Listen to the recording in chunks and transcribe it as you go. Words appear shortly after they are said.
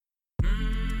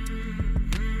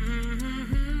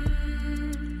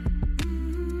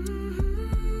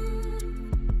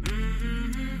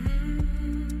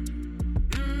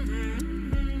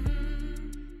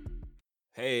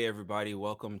Hey, everybody,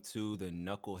 welcome to the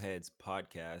Knuckleheads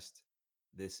podcast.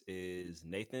 This is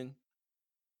Nathan.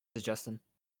 Is Justin.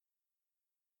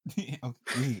 Okay,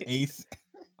 this is Ace.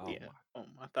 Oh, Yeah. my. I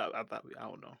don't know. I thought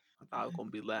I was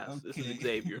gonna be last. This is Okay.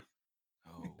 Xavier.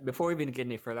 Oh, Before we even get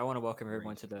any further, I want to welcome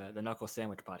everyone great. to the Knuckle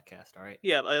Sandwich podcast. All right.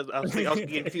 Yeah, I was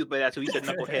getting confused by that too. He said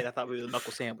knucklehead. I thought we were the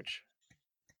knuckle sandwich.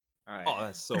 All right. Oh,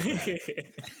 that's so bad.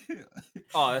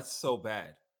 Oh, that's so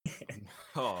bad.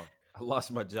 Oh, I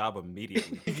lost my job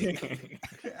immediately.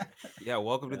 Yeah,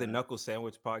 welcome to the Knuckle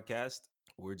Sandwich podcast.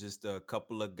 We're just a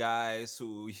couple of guys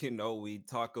who, we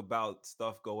talk about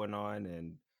stuff going on,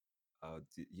 and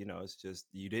it's just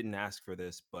you didn't ask for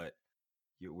this, but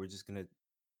we're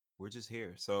just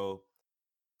here. So,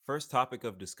 first topic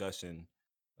of discussion,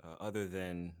 other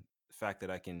than the fact that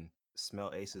I can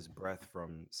smell Ace's breath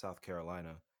from South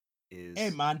Carolina, Hey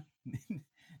is man,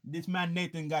 this man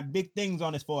Nathan got big things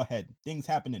on his forehead. Things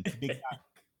happening, big time.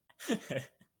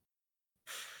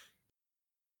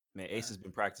 man, Ace has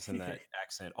been practicing that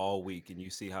accent all week, and you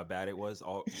see how bad it was.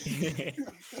 All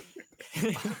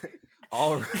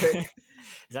right.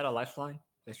 Is that a lifeline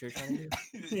that you're trying to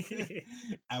do?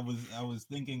 I was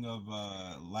thinking of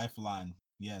Lifeline,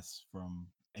 yes, from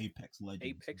Apex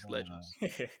Legends. Apex but, Legends.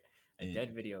 A it,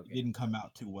 dead video it game. didn't come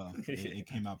out too well. It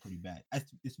came out pretty bad.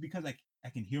 It's because I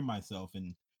can hear myself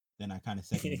and then I kind of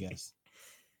second guess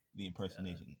the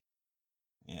impersonation.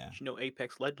 Yeah. Did you know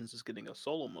Apex Legends is getting a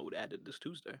solo mode added this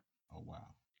Tuesday? Oh wow,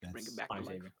 Bring it that's back to Fine,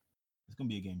 life. Xavier. it's gonna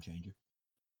be a game changer.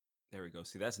 There we go.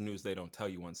 See, that's news they don't tell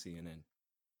you on CNN.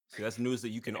 See, that's news that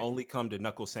you can only come to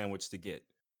Knuckle Sandwich to get.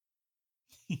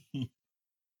 It's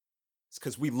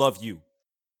because we love you.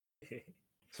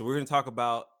 So we're going to talk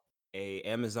about a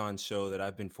Amazon show that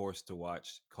I've been forced to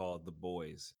watch called The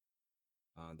Boys.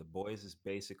 The Boys is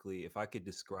basically, if I could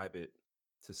describe it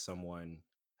to someone,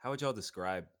 how would y'all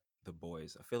describe The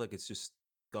Boys? I feel like it's just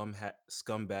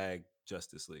scumbag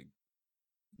Justice League.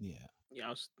 Yeah.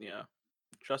 Yeah.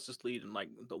 Justice League and like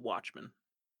the Watchmen.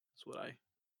 That's what I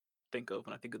think of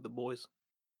when I think of the boys.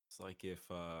 It's like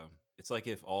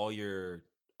if all your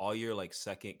like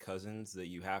second cousins that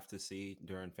you have to see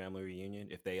during family reunion,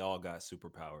 if they all got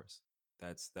superpowers.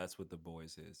 That's what The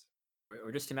Boys is.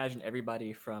 Or just imagine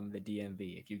everybody from the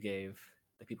DMV. If you gave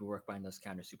the people who work behind those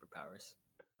counter superpowers,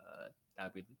 that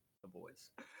would be the boys.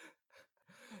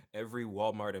 Every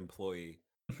Walmart employee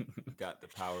got the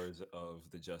powers of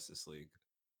the Justice League.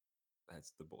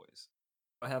 That's The Boys.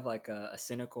 I have like a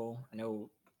cynical. I know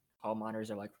hall monitors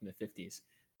are like from the 50s,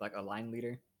 like a line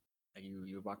leader. Like you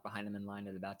would walk behind them in line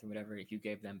to the bathroom, whatever. If you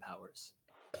gave them powers,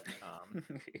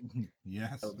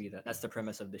 Yes. that would be that's the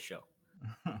premise of the show.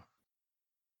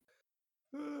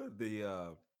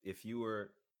 The if you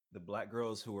were the black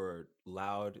girls who are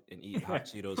loud and eat hot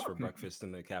Cheetos for breakfast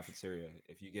in the cafeteria,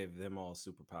 if you gave them all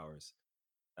superpowers,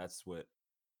 that's what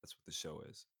the show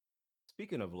is.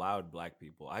 Speaking of loud black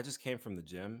people, I just came from the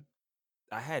gym.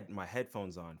 I had my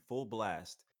headphones on full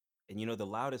blast, and the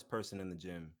loudest person in the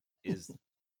gym is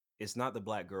it's not the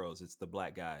black girls, it's the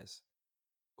black guys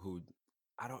who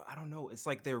I don't know. It's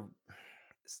like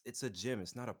it's a gym,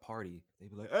 it's not a party. They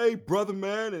be like, "Hey, brother,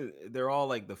 man," and they're all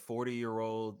like the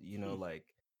 40-year-old, like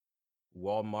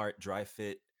Walmart dry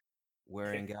fit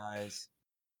wearing guys.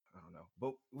 I don't know,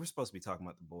 but we're supposed to be talking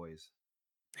about The Boys,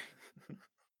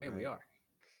 Hey, we right? are.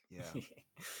 Yeah,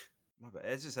 my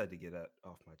bad. I just had to get that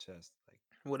off my chest. Like,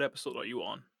 What episode are you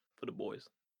on for the boys?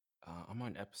 I'm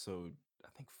on episode, I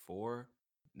think 4.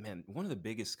 Man, one of the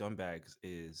biggest scumbags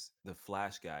is the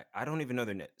Flash guy. I don't even know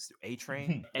their names. A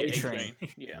Train. A Train,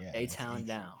 Yeah. Yeah, A it's Town A-Train.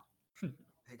 down.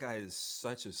 That guy is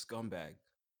such a scumbag.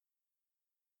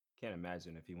 Can't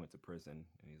imagine if he went to prison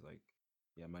and he's like,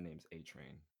 "Yeah, my name's A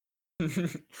Train."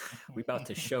 We about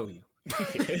to show you.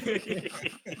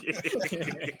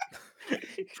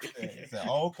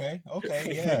 Okay,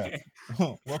 yeah.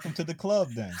 Welcome to the club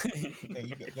then. Okay,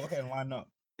 you go ahead and line up.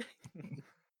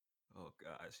 Oh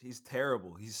gosh, he's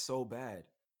terrible. He's so bad.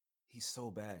 He's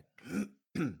so bad.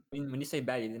 When you say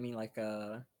bad, you mean like you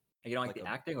don't like Like the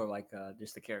acting or like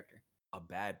just the character? a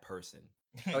bad person.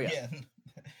 Oh, yeah.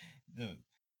 Dude,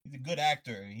 he's a good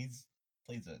actor. He's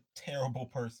plays a terrible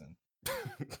person.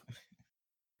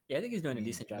 Yeah, I think he's doing a mean,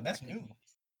 decent but job. that's acting.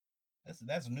 new.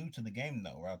 That's new to the game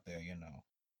though. Out there,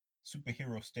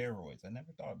 superhero steroids. I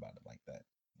never thought about it like that.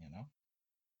 You know,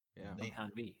 Yeah. they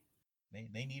Pound V.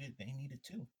 they need it. They need it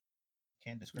too.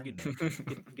 Can't Get,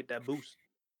 discriminate. get that boost.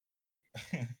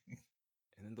 And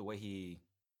then the way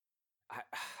I,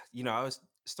 I was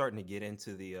starting to get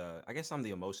into the. I guess I'm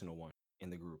the emotional one in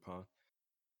the group, huh?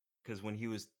 Because when he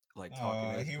was like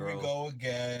talking to his Here we girl, go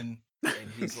again.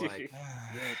 and he's like,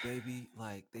 "Yeah, baby,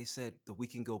 like they said that we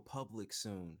can go public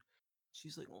soon."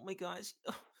 She's like, "Oh my gosh,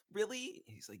 really?"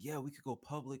 He's like, "Yeah, we could go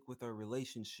public with our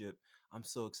relationship. I'm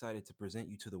so excited to present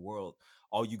you to the world.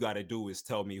 All you got to do is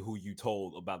tell me who you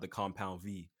told about the compound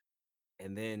V."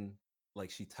 And then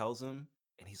like she tells him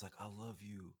and he's like, "I love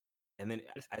you." And then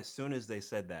as soon as they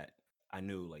said that, I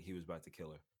knew like he was about to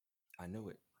kill her. I knew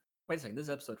it. Wait a second, this is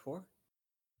episode 4?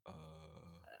 Uh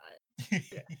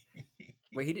Yeah.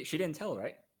 Wait, she didn't tell,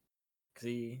 right? Because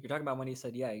you're talking about when he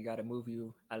said, "Yeah, you got to move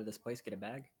you out of this place, get a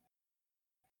bag."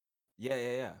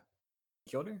 yeah.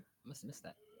 Killed her? I must have missed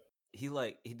that. He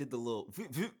did the little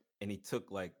and he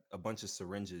took like a bunch of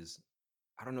syringes.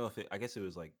 I don't know if I guess it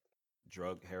was like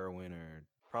drug heroin or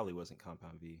probably wasn't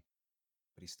compound V,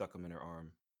 but he stuck them in her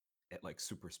arm at like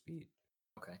super speed.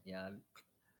 Okay, yeah.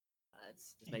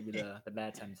 It's maybe the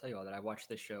bad time to tell you all that I watch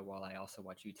this show while I also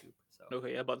watch YouTube. So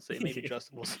Okay, I'm about to say maybe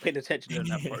Justin was paying attention to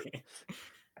that part.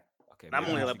 Okay, I'm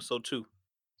maybe only Yeah. on episode 2.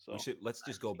 So we should let's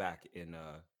just go back in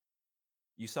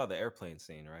you saw the airplane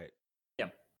scene, right? yeah,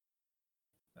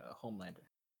 Homelander.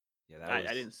 Yeah, that I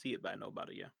was didn't see it, but I know about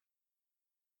it. Yeah.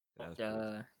 that was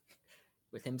pretty-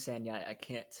 With him saying, "Yeah, I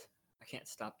can't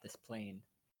stop this plane."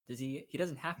 Does he? He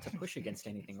doesn't have to push against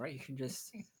anything, right? He can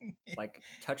just like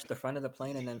touch the front of the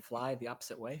plane and then fly the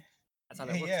opposite way. That's how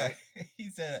that works, Yeah. right? He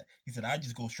said I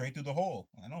just go straight through the hole.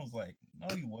 And I was like,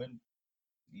 no, you wouldn't.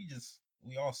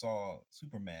 We all saw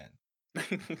Superman.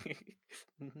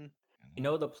 Mhm. You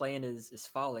know the plane is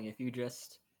falling if you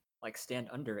just like stand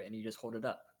under it and you just hold it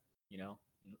up, you know,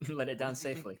 let it down does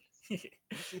he think- safely.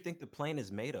 What does he think the plane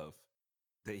is made of?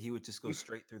 That he would just go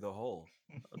straight through the hole.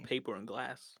 Paper and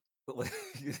glass. But like,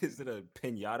 is it a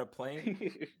pinata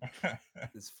plane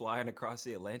that's flying across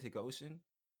the Atlantic Ocean?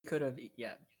 Could have,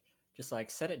 yeah, just like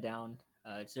set it down,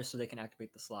 just so they can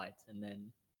activate the slides, and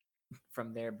then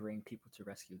from there bring people to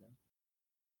rescue them.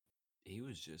 He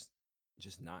was just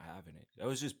not having it. That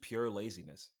was just pure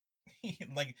laziness.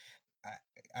 Like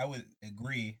I would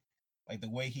agree. Like the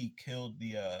way he killed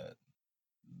the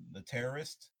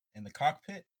terrorist in the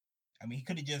cockpit. I mean, he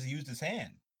could have just used his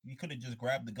hand. He could have just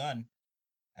grabbed the gun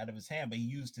out of his hand, but he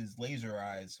used his laser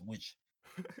eyes, which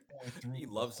tore through He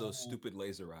the loves those whole- stupid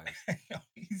laser eyes.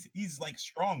 he's like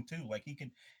strong too. Like he's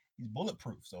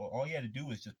bulletproof. So all he had to do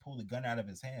was just pull the gun out of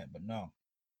his hand. But no,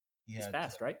 he He's had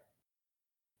fast, to, right?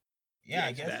 yeah, I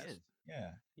he's guess. fast. He is. Yeah.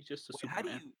 He's just a Wait,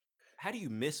 Superman. how do you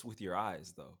miss with your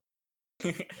eyes though?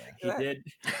 He Yeah. did.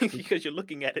 Because you're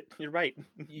looking at it. You're right.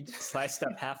 He just sliced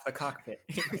up half the cockpit.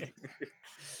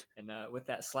 And with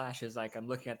that slash is like I'm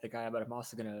looking at the guy, but I'm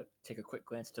also gonna take a quick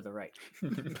glance to the right.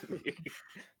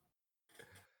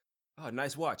 Oh,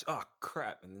 nice watch. Oh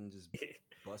crap. And then just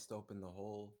bust open the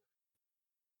hole.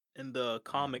 In the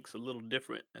comics, a little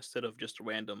different. Instead of just a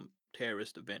random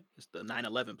terrorist event, it's the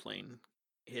 9/11 plane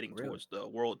heading Really? towards the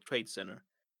World Trade Center,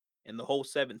 and the whole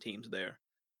 7 teams there.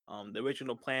 The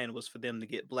original plan was for them to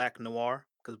get Black Noir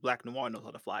because Black Noir knows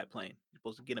how to fly a plane. You're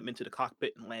supposed to get him into the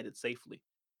cockpit and land it safely,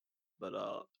 but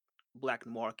Black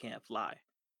Noir can't fly,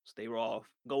 so they were all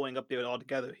going up there all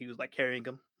together. He was like carrying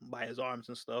him by his arms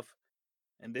and stuff,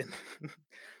 and then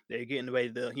they're getting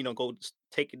ready to go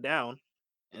take it down,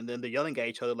 and then they're yelling at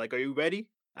each other like, "Are you ready?"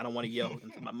 I don't want to yell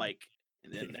into my mic,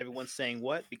 and then everyone's saying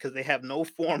what because they have no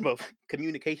form of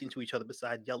communication to each other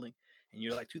besides yelling, and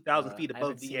you're like 2,000 feet I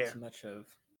above haven't the seen air. too much of.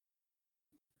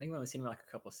 I think I've only seen like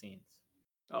a couple scenes.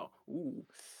 Oh, ooh.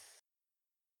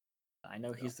 I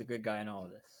know he's the good guy in all of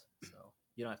this, so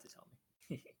you don't have to tell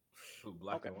me. Ooh,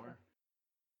 Black Okay. Noir.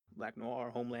 Black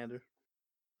Noir, Homelander.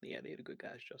 Yeah, they're the good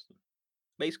guys, Justin.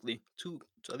 Basically,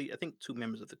 I think 2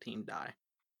 members of the team die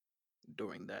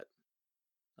during that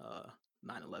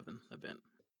 9/11 event.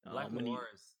 Black when he- Noir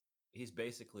he's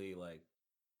basically like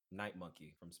Night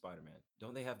Monkey from Spider-Man.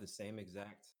 Don't they have the same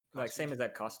exact Like costume? same as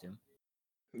that costume.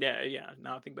 yeah.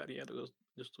 Now I think about it, yeah, those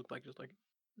just look like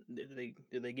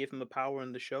did they give him a power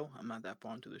in the show? I'm not that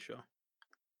far into the show.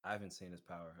 I haven't seen his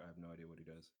power. I have no idea what he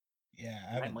does. Yeah, I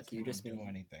Night haven't Monkey, seen you him just do mean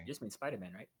anything. You just mean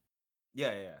Spider-Man, right?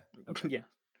 Yeah. Okay. Yeah.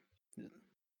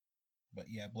 But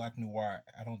yeah, Black Noir,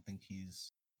 I don't think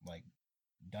he's like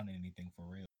done anything for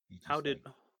real. He's just, How did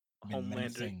like, been Homelander?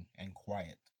 menacing and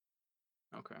quiet?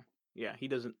 Okay. Yeah, he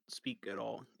doesn't speak at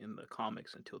all in the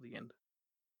comics until the end.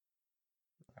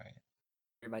 Right.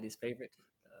 Everybody's favorite,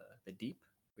 the Deep.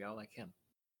 We all like him.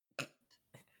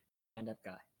 Stand-up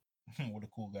guy. What a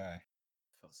cool guy.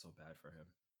 Felt so bad for him.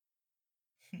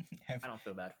 have, I don't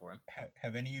feel bad for him.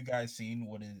 have any of you guys seen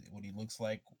what he looks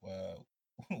like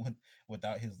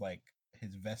without his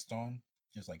vest on,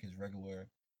 just like his regular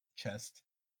chest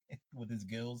with his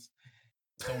gills?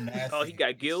 So nasty. Oh, he got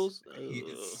It's- gills?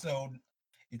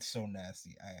 It's so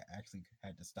nasty. I actually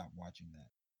had to stop watching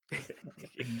that.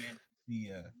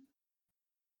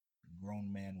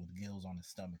 grown man with gills on his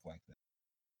stomach like that.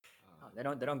 Oh, they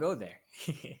don't go there.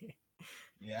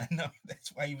 Yeah, I know. That's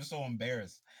why he was so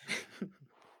embarrassed.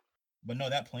 But no,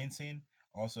 that plane scene.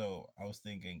 Also, I was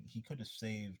thinking he could have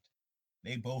saved.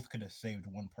 They both could have saved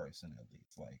one person at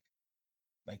least.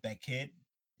 Like that kid.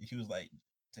 He was like,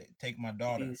 "Take my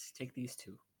daughter." Take these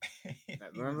two. He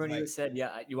Remember was when you like, said,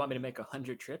 "Yeah, you want me to make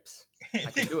 100 trips? I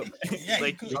can do it." Yeah, he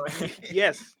Like, could.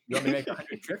 yes, You want me to make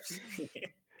 100 trips?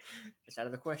 It's out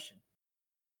of the question.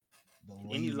 The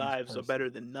any laziest lives are person. better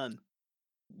than none.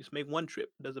 Just make one trip.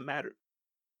 Doesn't matter.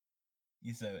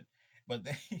 He said, but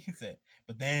then he said,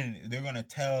 but then they're gonna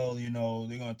tell, they're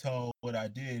gonna tell what I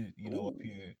did, up Ooh.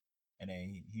 here. And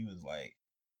then he was like,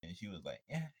 and she was like,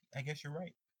 yeah, I guess you're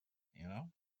right.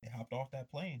 They hopped off that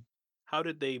plane. How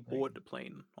did they Right. board the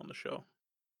plane on the show?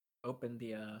 Open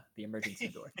the emergency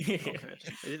door. Okay,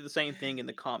 they did the same thing in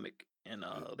the comic, and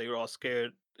they were all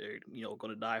scared. They're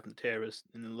going to die from the terrorists,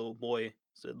 and the little boy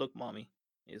said, "Look, mommy,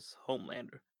 it's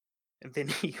Homelander." And then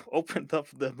he opened up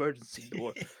the emergency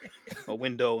door, a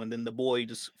window, and then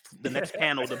the next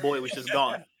panel, the boy was just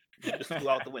gone. He just flew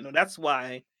out the window. That's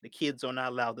why the kids are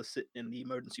not allowed to sit in the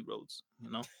emergency roads.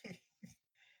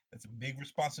 That's a big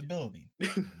responsibility.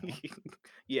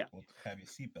 Yeah. Well, have your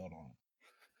seatbelt on.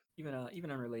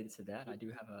 Even unrelated to that, I do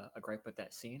have a gripe with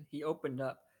that scene. He opened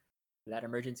up that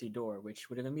emergency door, which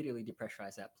would have immediately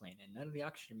depressurized that plane, and none of the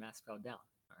oxygen masks fell down.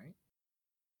 All right.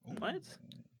 What?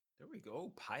 Ooh. There we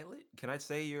go. Pilot. Can I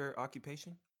say your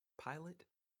occupation? Pilot.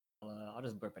 I'll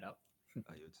just burp it out.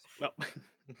 Oh, you just- Well,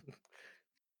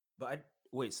 But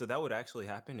wait. So that would actually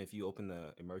happen if you open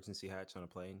the emergency hatch on a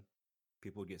plane?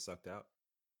 People would get sucked out.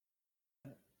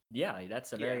 Yeah,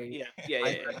 that's a yeah, very yeah. high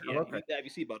You pressure need worker. to have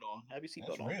your seatbelt on. Have your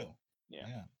That's seatbelt on. real. Yeah.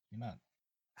 Yeah. You're not.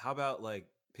 How about like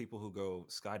people who go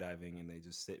skydiving and they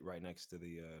just sit right next to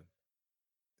the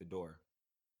door?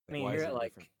 I Like, mean, why you're is at it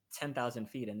like different? 10,000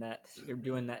 feet, and that you're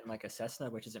doing that in like a Cessna,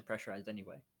 which isn't pressurized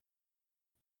anyway.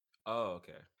 Oh,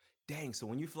 okay. Dang. So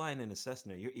when you're flying in a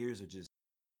Cessna, your ears are just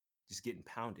getting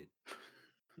pounded.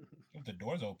 If the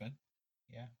door's open,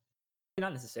 yeah.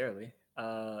 Not necessarily.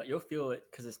 You'll feel it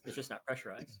because it's just not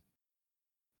pressurized.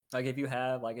 Like if you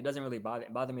have like, it doesn't really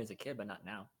bother me as a kid, but not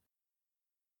now.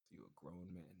 You a grown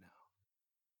man now.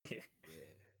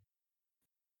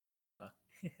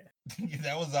 Yeah.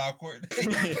 That was awkward.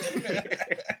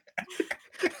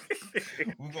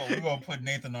 we're gonna put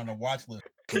Nathan on the watch list.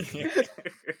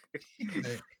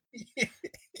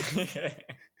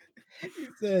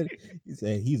 He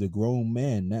said he's a grown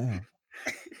man now.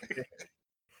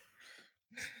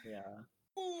 Yeah.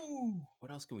 Ooh.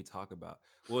 What else can we talk about?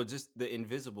 Well, just the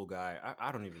invisible guy.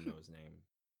 I don't even know his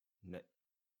name.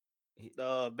 He,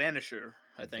 Vanisher,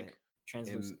 I think.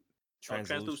 Translucent.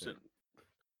 Translucent.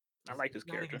 I like this He's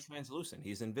not even character. translucent.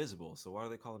 He's invisible. So why do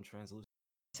they call him translucent?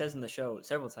 He says in the show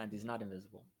several times he's not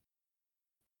invisible.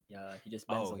 Yeah, he just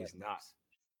bends Oh, the he's light not. waves.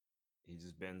 He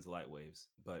just bends light waves.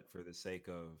 But for the sake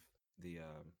of the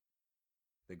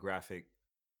graphic,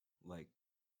 like,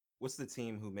 what's the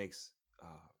team who makes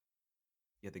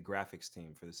the graphics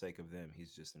team? For the sake of them,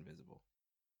 he's just invisible.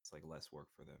 It's like less work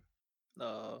for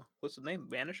them. What's the name?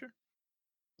 Vanisher?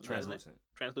 Is that his name? Translucent.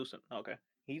 Translucent. Okay.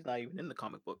 He's not even in the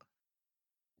comic book.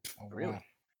 Oh, Really? wow.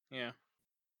 Yeah.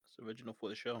 It's original for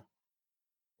the show.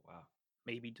 Wow.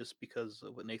 Maybe just because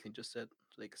of what Nathan just said,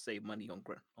 so they could save money on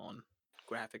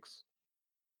graphics.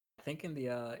 I think in the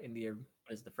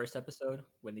what is the first episode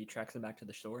when he tracks him back to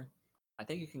the store, I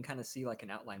think you can kind of see like an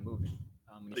outline moving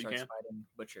when Oh, he you starts can? fighting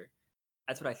Butcher.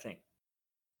 That's what I think.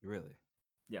 Really?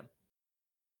 Yeah,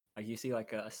 like you see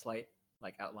like a slight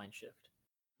like outline shift.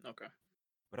 Okay.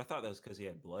 But I thought that was because he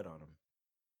had blood on him.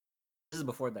 This is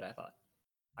before that I thought.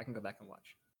 I can go back and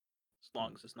watch. As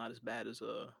long as it's not as bad as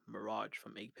Mirage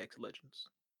from Apex Legends.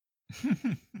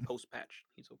 Post patch,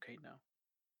 he's okay now.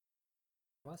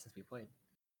 Well, since we played,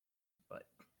 but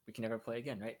we can never play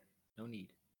again, right? No need.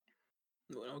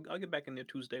 Well, I'll get back in there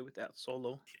Tuesday with that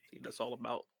solo. See what that's all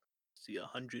about. See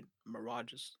 100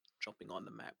 Mirages jumping on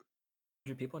the map.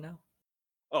 100 people now.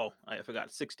 Oh, I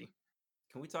forgot 60.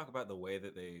 Can we talk about the way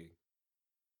that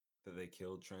they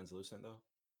killed Translucent though?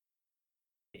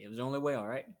 It was the only way, all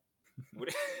right.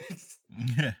 What-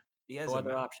 Yeah. he has No a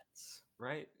other mouth, options.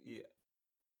 right? Yeah.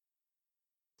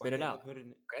 Why Spit it can't they out. put it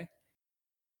in- Okay.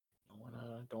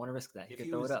 Don't wanna risk that. He If could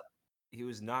he throw was it up. he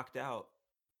was knocked out,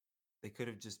 they could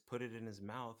have just put it in his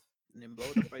mouth, And then blow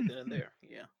it up right then and there.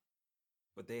 Yeah.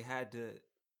 but they had to.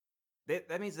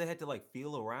 That means they had to like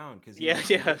feel around because Yeah, was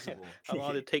yeah. invisible. How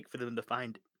long did it take for them to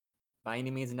find it? By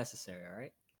any means necessary, all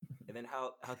right. And then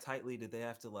how tightly did they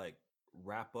have to like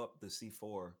wrap up the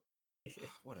C4?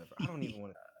 Whatever. I don't even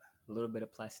want to. A little bit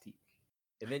of plastique.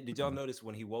 And then did y'all notice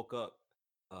when he woke up,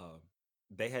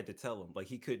 they had to tell him like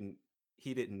he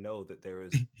didn't know that there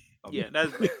was Yeah,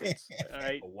 that's different. All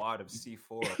right. a wad of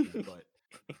C4 up his butt.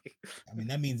 I mean,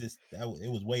 that means it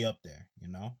was way up there, you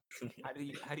know. How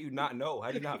do you not know?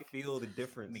 How do you not feel the I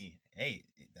difference? mean, hey,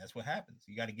 that's what happens.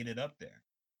 You got to get it up there.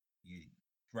 You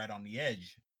right on the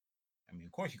edge. I mean,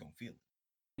 of course you're gonna feel it.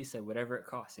 He said whatever it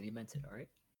costs, and he meant it. All right.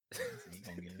 So you're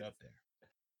gonna get it up there.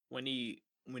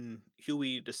 When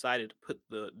Huey decided to put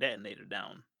the detonator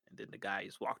down, and then the guy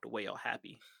just walked away all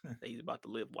happy that he's about to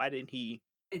live. Why didn't he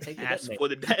Hey, take the ask detonator. for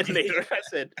the detonator? I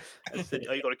said,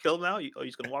 are you gonna kill him now? Are you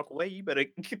just gonna walk away? You better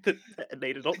get the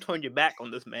detonator. Don't turn your back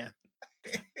on this man.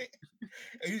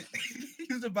 he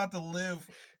was about to live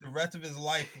the rest of his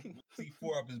life with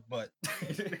C4 up his butt.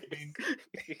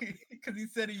 Because he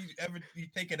said you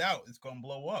take it out, it's gonna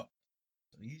blow up.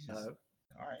 So he's just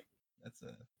all right. That's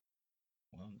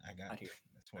I got here.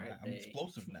 that's why Right, I'm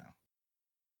explosive now.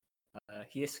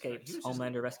 He escapes.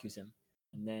 Homelander rescues him,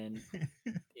 and then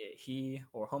he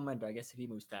or Homelander, I guess if he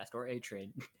moves fast, or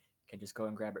A-Train can just go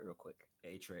and grab it real quick.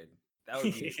 A-Train. That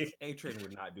would be A-Train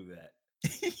would not do that.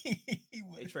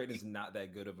 A-Train is not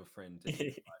that good of a friend to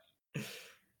anybody.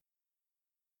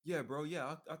 Yeah, bro.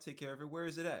 Yeah, I'll take care of it. Where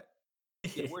is it at?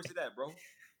 Yeah, where's it at, bro?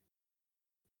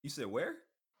 You said where?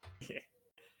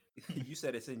 You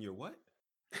said it's in your what?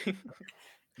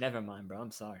 Never mind, bro.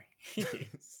 I'm sorry. He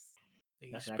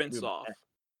sprints off.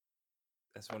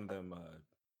 That's one of them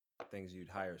things you'd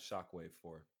hire Shockwave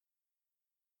for.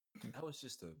 That was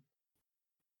just a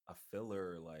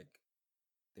filler. Like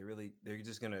they're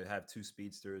just gonna have two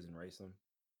speedsters and race them.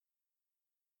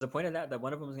 The point of that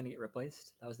one of them was gonna get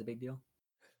replaced. That was the big deal.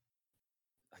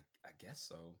 I guess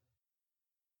so.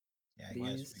 Yeah, I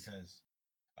guess because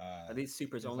these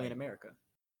supers only in America.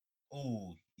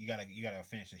 Oh, you gotta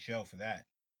finish the show for that.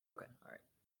 Okay, all right.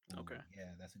 Okay.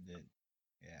 Yeah, that's a good.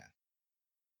 Yeah.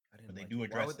 I didn't. But they like do it.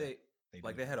 address. Why would they?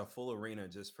 They had a full arena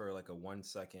just for like a 1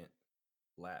 second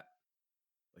lap.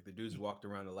 Like the dudes walked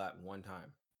around the lap one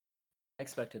time. I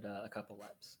expected a couple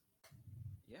laps.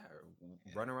 Yeah,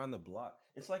 run around the block.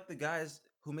 It's like the guys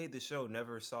who made the show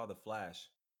never saw the Flash.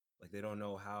 Like they don't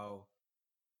know how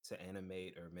to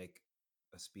animate or make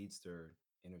a speedster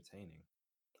entertaining.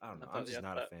 I don't know. I'm just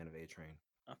not a fan of A-Train.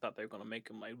 I thought they were gonna make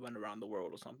him like run around the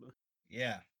world or something.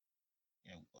 Yeah.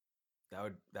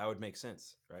 That would make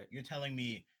sense, right? You're telling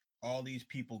me all these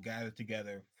people gathered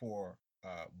together for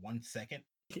 1 second?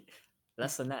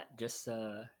 Less than that. Just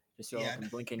you all can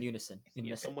blink in unison.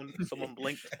 Someone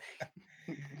blinked.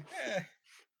 I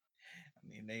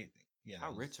mean,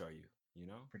 How rich are you? You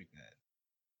know, pretty bad.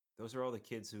 Those are all the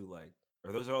kids who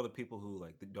those are all the people who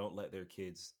don't let their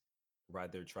kids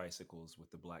ride their tricycles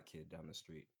with the black kid down the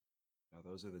street. Now,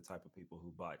 those are the type of people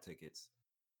who bought tickets.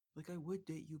 Like, I would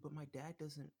date you, but my dad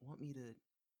doesn't want me to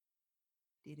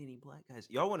date any black guys.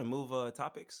 Y'all want to move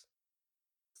topics?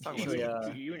 Let's talk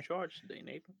about you in charge today,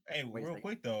 Nathan. Hey, real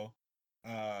quick though,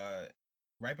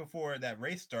 right before that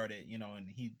race started, and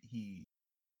he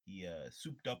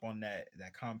souped up on that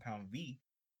compound V.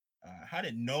 How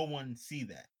did no one see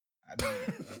that? I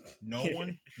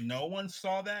mean, no one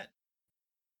saw that.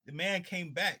 The man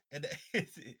came back, and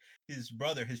his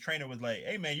brother, his trainer, was like,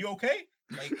 "Hey, man, you okay?"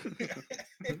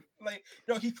 Like,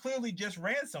 he clearly just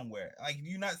ran somewhere. Like, do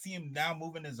you not see him now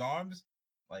moving his arms?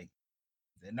 Like,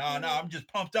 no, I'm just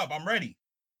pumped up. I'm ready.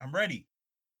 I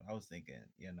was thinking,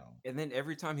 And then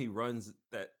every time he runs,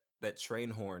 that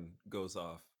train horn goes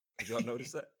off. Did y'all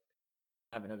notice that?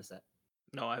 I haven't noticed that.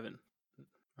 No, I haven't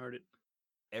heard it.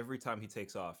 Every time he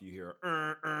takes off, you hear.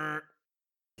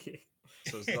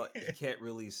 So it's like he can't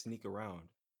really sneak around.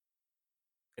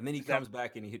 And then he comes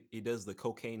back and he does the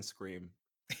cocaine scream.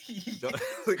 Yeah.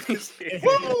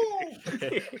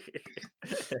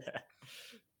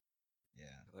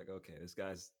 Like, okay, this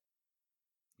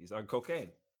he's on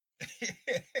cocaine.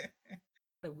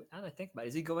 Now that I think about it,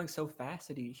 is he going so fast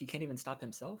that he can't even stop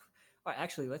himself? All right,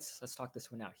 actually, let's talk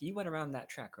this one out. He went around that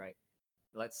track, right?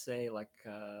 Let's say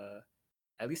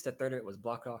at least a third of it was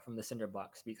blocked off from the cinder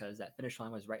blocks because that finish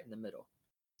line was right in the middle.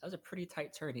 That was a pretty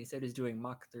tight turn. He said he's doing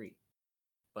Mach 3.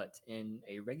 But in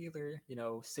a regular,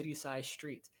 city-sized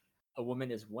street, a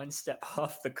woman is one step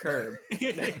off the curb.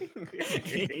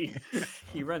 He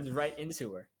runs right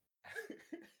into her.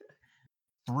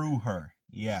 Through her.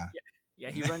 Yeah.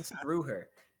 Yeah, he runs through her.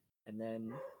 And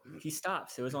then he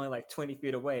stops. It was only like 20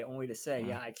 feet away, only to say,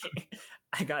 yeah, I can't.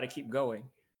 I got to keep going.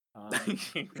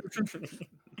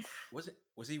 Was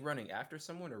he running after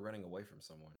someone or running away from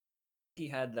someone? He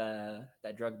had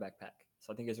that drug backpack,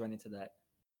 so I think he was running to that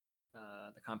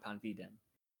the compound V den.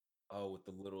 Oh, with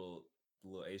the little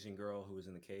Asian girl who was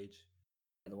in the cage.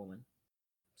 The woman.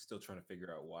 still trying to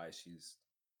figure out why she's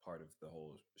part of the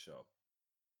whole show.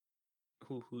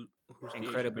 Who's the Asian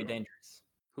Incredibly girl? dangerous.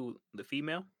 Who, the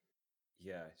female?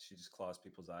 Yeah, she just claws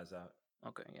people's eyes out.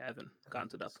 Okay, yeah, I haven't gotten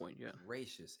to that Goodness point yet.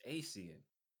 Gracious, Asian.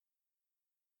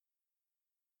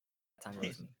 That time it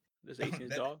was me. This Asian's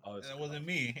that, dog. Oh, it's that wasn't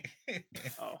me.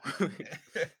 Oh, All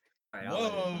right, I'll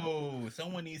let it. Whoa!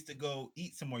 Someone needs to go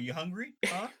eat some more. You hungry?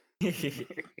 Huh?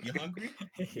 You hungry?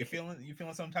 You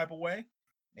feeling some type of way?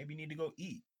 Maybe you need to go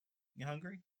eat. You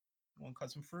hungry? Want to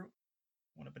cut some fruit?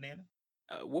 Want a banana?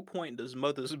 at what point does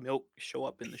Mother's Milk show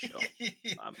up in the show?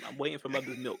 I'm waiting for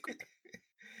Mother's Milk. It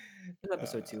was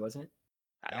episode 2, wasn't it?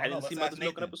 I I don't know, didn't see let's ask Mother's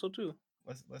Milk in Nathan. episode 2.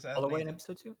 Let's ask All the way in Nathan.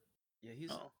 episode 2? Yeah,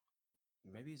 he's Oh,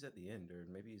 maybe he's at the end, or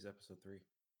maybe he's episode 3.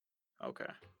 okay.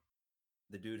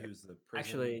 The dude who's the prison.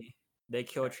 Actually, they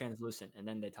kill Translucent and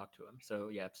then they talk to him. So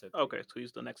yeah, episode 3. Okay, so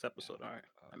he's the next episode. All right.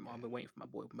 I've been waiting for my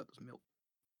boy Mother's Milk.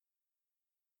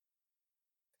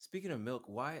 Speaking of milk,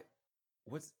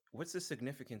 what's the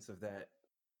significance of that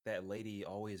lady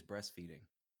always breastfeeding?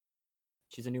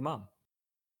 She's a new mom.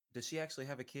 Does she actually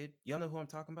have a kid? Y'all know who I'm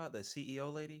talking about? The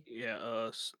CEO lady? Yeah,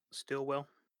 Stillwell.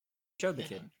 Showed the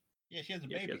kid. Yeah, she has a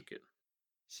Yeah, she baby. has a kid.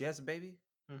 She has a baby?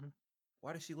 Mhm.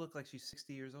 Why does she look like she's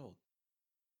 60 years old?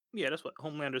 Yeah, that's what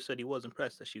Homelander said. He was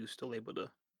impressed that she was still able to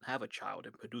have a child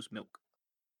and produce milk.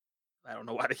 I don't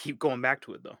know why they keep going back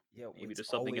to it though. Yeah, Maybe it's there's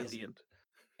something at always the end.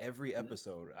 every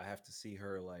episode I have to see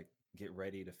her like get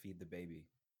ready to feed the baby.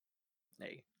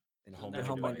 Hey, And it's Homelander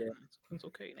natural like, Homelander. It's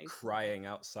okay. Nathan. crying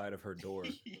outside of her door.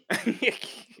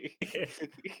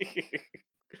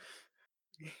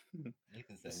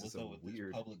 Nathan said, This is "What's some up with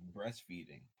weird- this public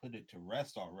breastfeeding? Put it to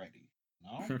rest already."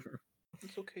 No.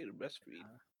 It's okay to breastfeed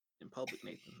in public,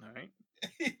 Nathan. All right.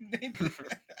 Nathan,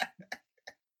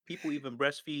 People even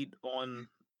breastfeed on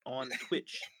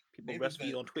Twitch. People Nathan breastfeed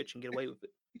said- on Twitch and get away with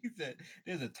it. he said,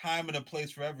 "There's a time and a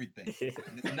place for everything.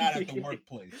 It's not at the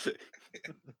workplace."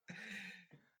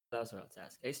 That's what I was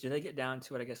asking. Ace, do they get down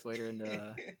to it, I guess, later in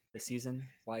the season?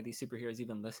 Why these superheroes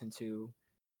even listen to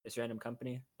this random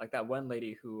company? Like that one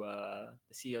lady who, the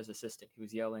CEO's assistant, who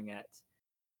was yelling at,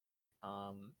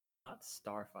 not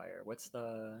Starfire. What's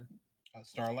the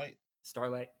Starlight.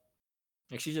 Starlight?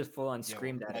 Like she just full on Yeah,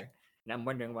 screamed at her, like- and I'm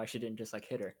wondering why she didn't just like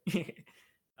hit her.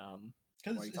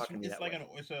 Because Why are you talking to me it's that like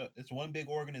way? it's one big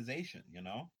organization, you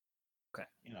know. Okay.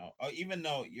 You know, even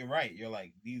though you're right, you're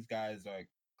like these guys are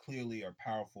clearly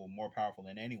powerful, more powerful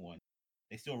than anyone.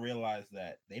 They still realize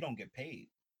that they don't get paid.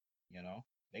 You know,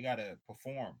 they gotta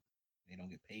perform. They don't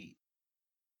get paid,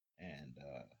 and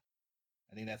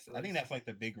I think that's like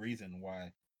the big reason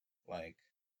why, like,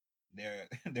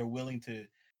 they're willing to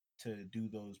do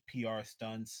those PR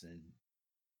stunts and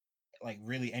like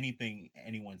really anything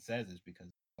anyone says is because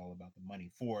it's all about the money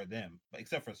for them. But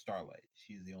except for Starlight,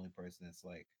 she's the only person that's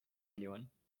like Anyone?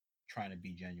 trying to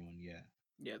be genuine. Yeah.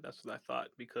 Yeah, that's what I thought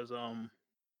because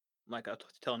like I was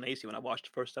telling AC when I watched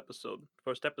the first episode,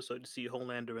 you see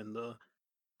Homelander and the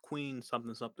Queen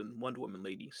something Wonder Woman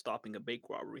lady stopping a bank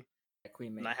robbery, Yeah,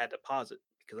 Queen and May. I had to pause it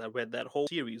because I read that whole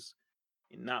series,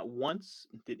 and not once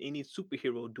did any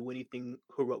superhero do anything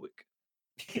heroic.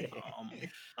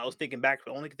 I was thinking back,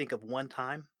 I only could think of one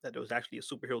time that there was actually a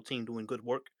superhero team doing good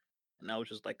work, and that was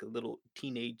just like a little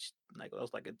teenage, like that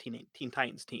was like a Teen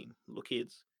Titans team, little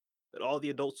kids. But all the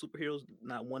adult superheroes,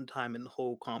 not one time in the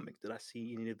whole comic did I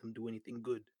see any of them do anything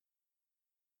good.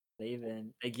 They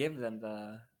give them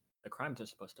the crimes they're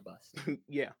supposed to bust.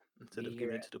 Yeah, instead of We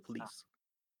giving here it to the police.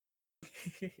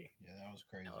 Yeah, that was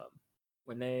crazy.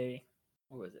 When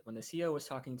when the CEO was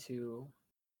talking to,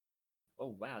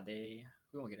 oh wow, we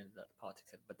won't get into the politics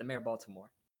of it, but the mayor of Baltimore,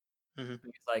 Mhm.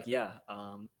 he's like, yeah,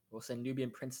 we'll send Nubian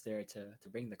Prince there to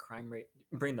bring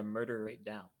the murder rate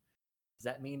down. Does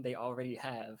that mean they already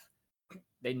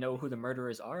they know who the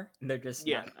murderers are? And they're just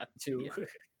Yeah, not to yeah.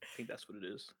 I think that's what it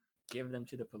is. give them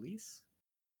to the police?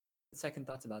 Second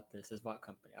thoughts about this is Bot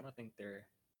Company. I don't think they're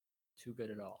too good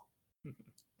at all.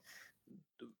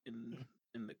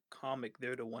 In the comic,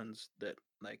 they're the ones that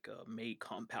like made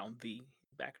Compound V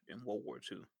back in World War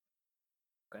II.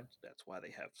 Okay. So that's why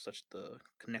they have such the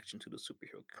connection to the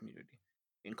superhero community.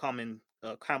 In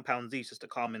Compound Z is just a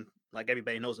common, like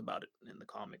everybody knows about it in the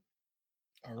comic.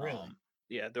 Oh, really?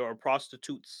 Yeah, there are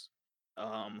prostitutes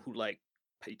who like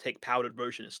take powdered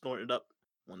version and snort it up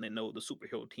when they know the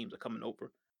superhero teams are coming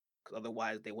over, because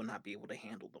otherwise they will not be able to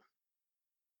handle them.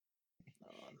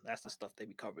 That's the stuff they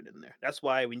be covered in there. That's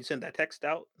why when you send that text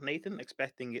out, Nathan,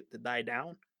 expecting it to die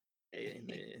down,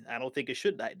 and I don't think it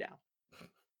should die down.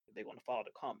 They're going to follow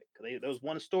the comic. There was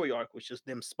one story arc which is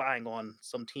them spying on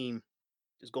some team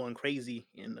just going crazy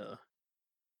in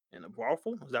a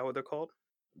brothel. Is that what they're called?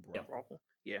 Yep. Brothel.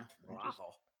 Yeah.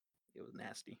 Brothel. It was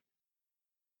nasty.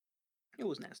 It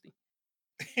was nasty.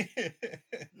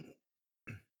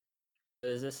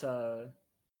 Is this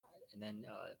and then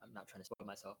I'm not trying to spoil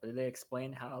myself, but did they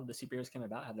explain how the superheroes came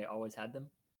about? Have they always had them,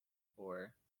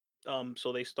 or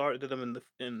So they started them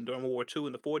in during World War II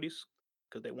in the 40s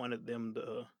because they wanted them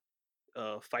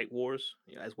to fight wars,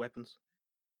 as weapons,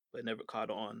 but it never caught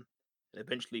on. And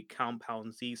eventually,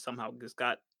 Compound Z somehow just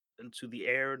got into the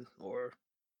air, or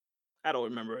I don't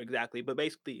remember exactly, but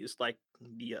basically, it's like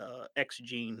the X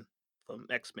gene from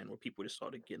X-Men, where people just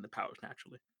started getting the powers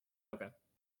naturally. okay?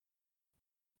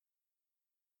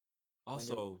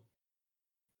 Also,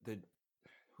 the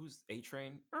who's A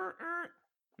Train?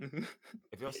 Mhm.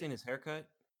 Have y'all seen his haircut?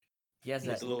 He has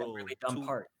His that little really dumb two-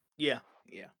 part. Yeah.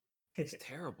 It's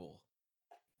terrible.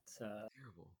 It's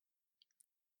Terrible.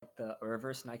 the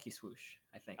reverse Nike swoosh,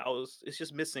 I think. It's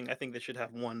just missing. I think they should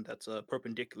have one that's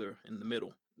perpendicular in the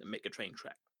middle and make a train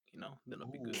track. Then it'll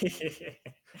be good.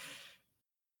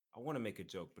 I want to make a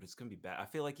joke, but it's gonna be bad. I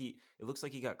feel like it looks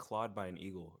like he got clawed by an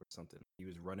eagle or something. He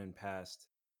was running past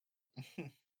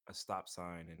a stop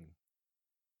sign and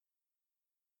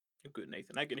You're good,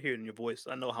 Nathan. I can hear it in your voice.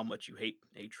 I know how much you hate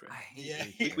A-Train. I hate Yeah.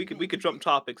 A-Train. We could jump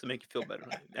topics and make you feel better.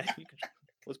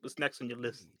 What's next on your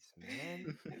list?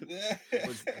 Jeez,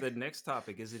 man. The next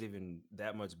topic isn't even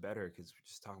that much better because we're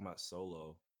just talking about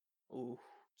Solo. Ooh.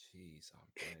 Jeez, I'm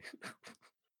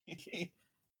dead.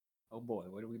 Oh boy,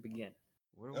 where do we begin?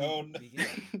 Where do we begin?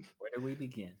 Where do we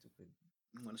begin?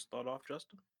 You want to start off,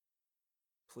 Justin?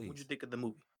 Please. What'd you think of the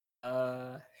movie?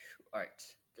 All right.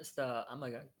 Just I'm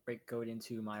gonna go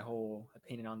into my whole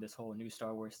opinion on this whole new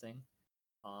Star Wars thing.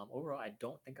 Overall, I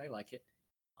don't think I like it.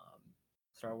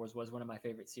 Star Wars was one of my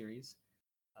favorite series,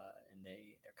 and they're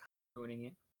kind of ruining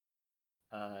it.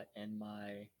 And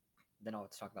then I'll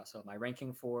talk about my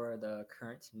ranking for the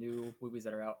current new movies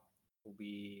that are out will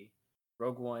be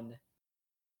Rogue One,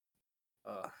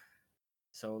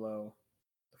 Solo,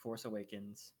 The Force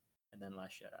Awakens, and then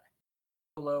Last Jedi.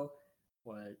 Solo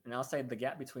and I'll say the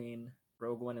gap between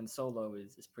Rogue One and Solo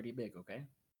is pretty big. Okay,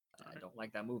 I don't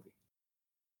like that movie.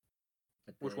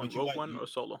 But Which one, Would you Rogue like- One or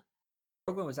Solo?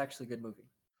 Rogue One was actually a good movie.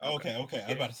 Okay. I was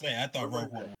about to say, I thought Rogue One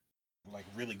Rogue One is was like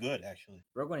really good, actually.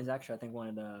 Rogue One is actually, I think, one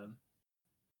of the.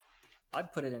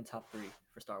 I'd put it in top 3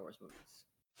 for Star Wars movies.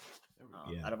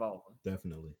 Yeah. Out of all of them.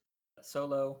 Definitely.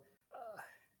 Solo,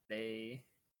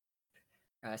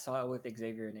 I saw it with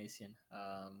Xavier and Asian,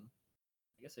 I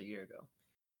guess a year ago.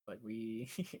 But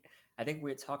I think we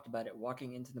had talked about it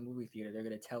walking into the movie theater. They're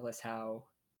going to tell us how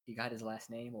he got his last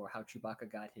name or how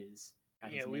Chewbacca got his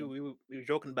Yeah, name. we were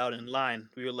joking about it in line.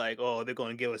 We were like, "Oh, they're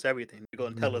going to give us everything. They're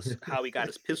going to tell us how he got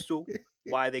his pistol,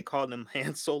 why they called him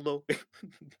Han Solo."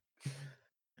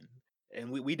 And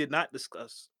we did not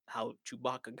discuss how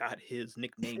Chewbacca got his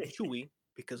nickname Chewie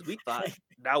because we thought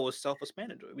that was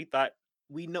self-explanatory. We thought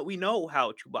we know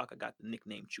how Chewbacca got the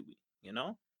nickname Chewie.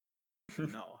 No,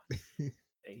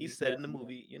 he said in the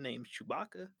movie, "Your name's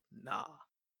Chewbacca." Nah,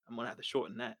 I'm gonna have to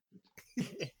shorten that.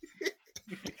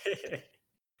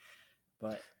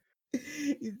 But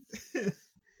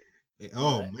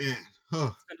Oh man.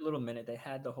 Huh. spent a little minute. They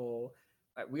had the whole.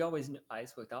 We always knew, I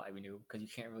thought we knew because you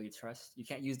can't really trust. You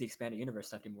can't use the expanded universe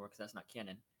stuff anymore because that's not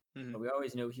canon. Mhm. But we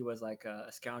always knew he was like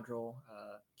a scoundrel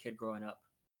kid growing up.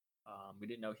 We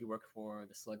didn't know he worked for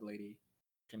the Slug Lady.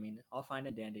 Which, I mean, all fine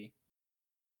and dandy.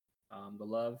 The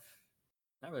love,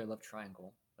 not really love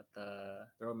triangle, but the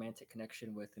romantic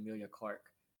connection with Emilia Clarke.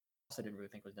 Also, didn't really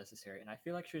think was necessary, and I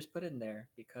feel like she was put in there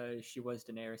because she was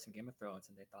Daenerys in Game of Thrones,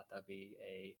 and they thought that'd be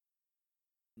a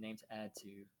name to add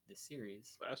to this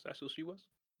series. That's who she was.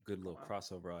 Good little Wow.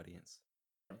 crossover audience.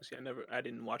 See, I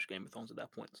didn't watch Game of Thrones at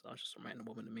that point, so that was just a random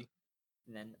woman to me.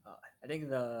 And then I think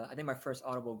my first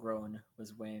audible groan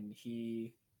was when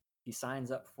he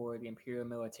signs up for the Imperial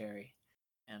military,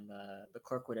 and the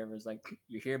clerk whatever is like,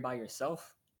 "You're here by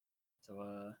yourself,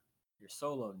 so you're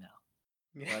solo now."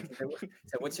 Yeah. Like,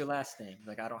 so what's your last name?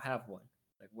 Like, I don't have one.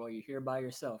 Like, well, you're here by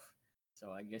yourself, so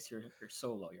I guess you're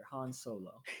Solo. You're Han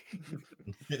Solo.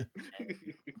 And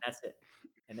that's it.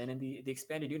 And then in the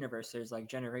expanded universe, there's like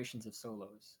generations of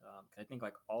Solos. I think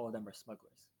like all of them are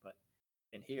smugglers, but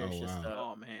in here it's Oh, just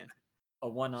wow. Oh man, a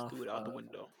one-off. threw it out the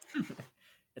window.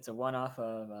 It's a one-off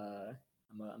of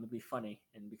I'm gonna be funny,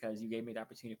 and because you gave me the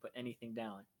opportunity to put anything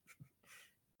down,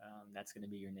 that's gonna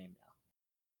be your name now.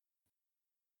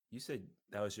 You said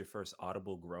that was your first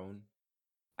audible groan.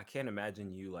 I can't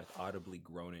imagine you like audibly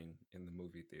groaning in the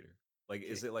movie theater. Like,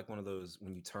 is it like one of those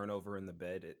when you turn over in the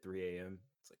bed at 3 a.m.?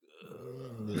 It's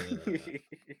like, ugh.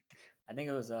 I think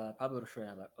it was probably a little short.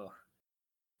 I'm like, oh,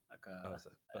 I was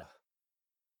like, ugh.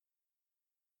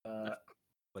 uh,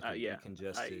 Like a yeah,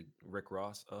 congested Rick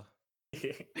Ross.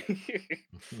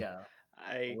 Yeah.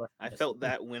 I Well, I just- felt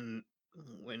that when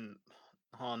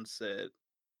Han said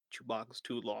Chewbacca's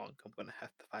too long, I'm gonna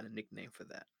have to find a nickname for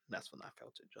that. That's when I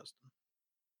felt it, Justin,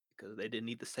 because they didn't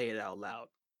need to say it out loud.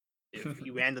 If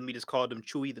he randomly just called him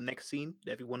Chewie the next scene,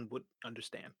 everyone would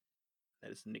understand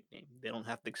that it's a nickname. They don't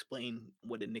have to explain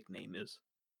what a nickname is.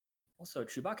 Also,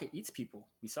 Chewbacca eats people.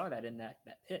 We saw that in that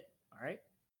pit. All right.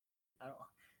 I don't.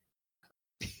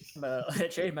 But I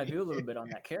changed my view a little bit on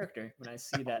that character when I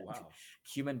see that wow.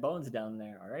 human bones down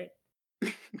there. All right.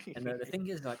 And the thing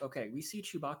is, like, okay, we see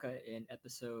Chewbacca in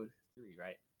Episode 3,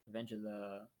 right? Revenge of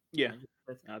the Yeah, Revenge of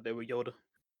the Sith. there were Yoda.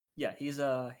 Yeah, he's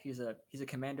a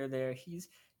commander there.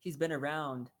 He's been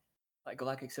around like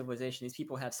galactic civilization. These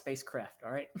people have spacecraft.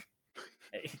 All right.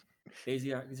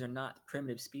 These are not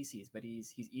primitive species, but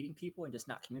he's eating people and just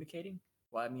not communicating.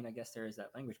 Well, I mean, I guess there is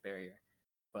that language barrier,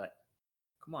 but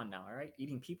come on now, all right,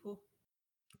 eating people.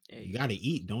 You gotta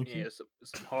eat, don't you? Yeah,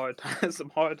 some hard times, some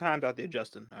hard times out there,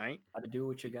 Justin. All right. Got to do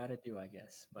what you got to do, I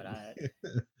guess. But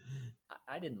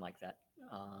I didn't like that.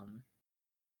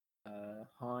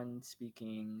 Han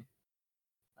speaking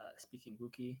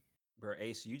Wookiee. Bro,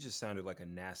 Ace, you just sounded like a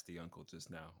nasty uncle just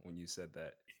now when you said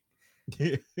that.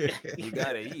 You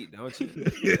gotta eat, don't you?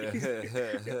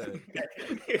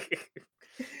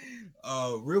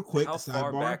 Real quick, How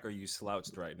far sidebar. back are you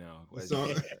slouched right now?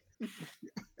 So,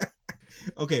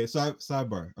 okay,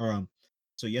 sidebar.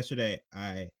 So yesterday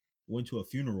I went to a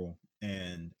funeral,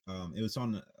 and it was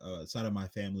on the side of my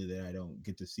family that I don't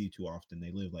get to see too often.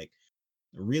 They live like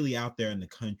really out there in the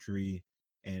country,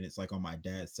 and it's like on my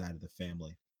dad's side of the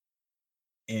family.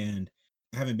 And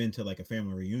I haven't been to like a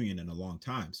family reunion in a long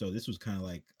time, so this was kind of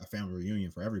like a family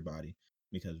reunion for everybody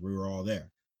because we were all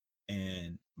there.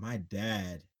 And my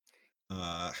dad,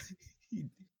 uh, he,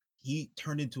 he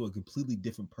turned into a completely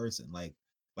different person. Like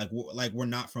we're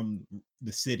not from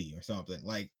the city or something.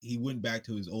 Like he went back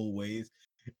to his old ways,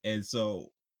 and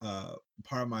so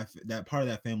part of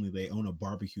that family, they own a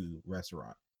barbecue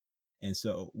restaurant, and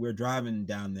so we're driving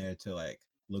down there to like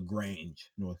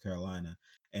LaGrange, North Carolina,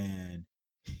 and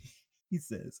he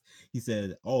said,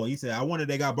 I wanted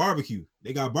they got barbecue.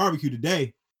 They got barbecue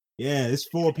today. Yeah, it's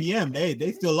 4 p.m.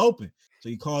 They still open. So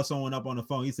he called someone up on the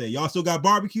phone. He said, y'all still got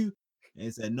barbecue? And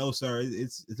he said, no, sir.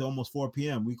 It's almost 4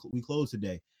 p.m. We close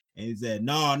today. And he said,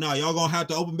 no, y'all gonna have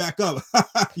to open back up.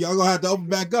 Y'all gonna have to open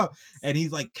back up. And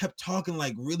he's like kept talking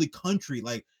like really country.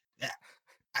 Like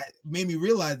made me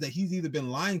realize that he's either been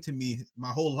lying to me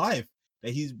my whole life,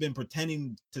 that he's been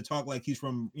pretending to talk like he's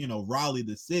from Raleigh,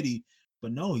 the city,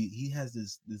 but no, he has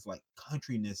this like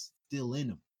countryness still in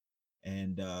him.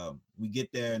 And we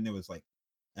get there, and there was like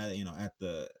at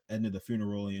the end of the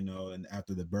funeral, and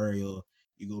after the burial,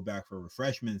 you go back for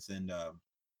refreshments and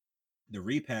the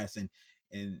repast, and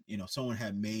someone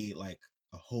had made like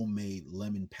a homemade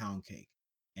lemon pound cake,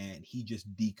 and he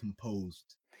just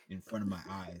decomposed in front of my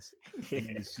eyes. And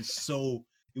it was just so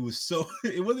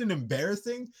it wasn't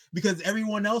embarrassing because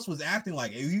everyone else was acting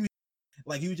like he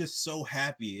was just so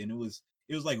happy, and it was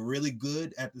like really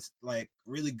good at this, like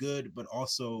really good, but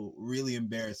also really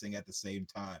embarrassing at the same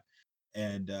time.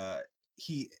 And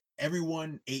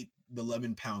everyone ate the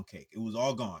lemon pound cake. It was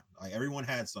all gone. Like everyone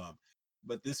had some,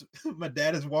 but this my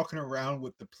dad is walking around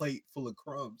with the plate full of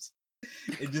crumbs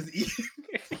and just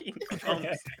eating Crumbs.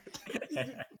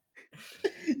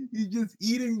 he's just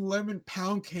eating lemon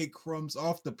pound cake crumbs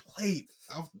off the plate.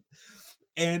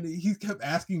 And he kept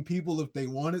asking people if they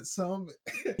wanted some.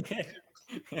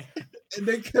 And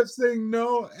they kept saying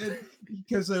no, and he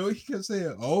kept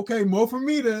saying, okay, more for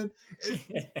me then.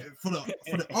 And for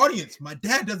the audience, my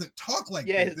dad doesn't talk like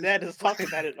Yeah, this. his dad doesn't talk like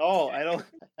that at all.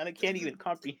 I can't even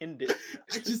comprehend it.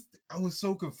 I was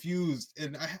so confused,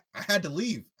 and I had to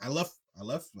leave. I left.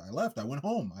 I went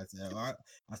home. I said,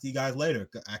 I'll see you guys later.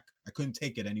 I couldn't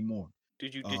take it anymore.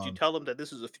 Did you tell him that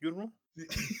this is a funeral?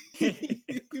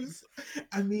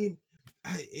 I mean,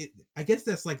 I guess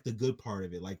that's like the good part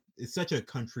of it. Like it's such a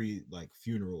country like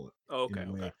funeral. Oh, okay, in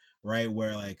a way, okay. right?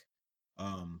 Where like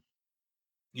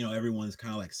everyone's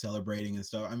kind of like celebrating and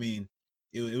stuff. I mean,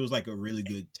 it was like a really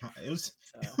good time. It was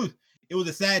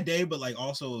a sad day, but like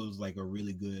also it was like a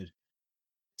really good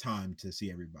time to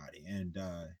see everybody. And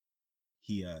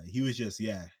he was just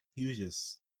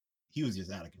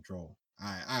out of control.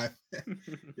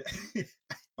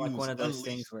 Like one of those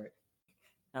things where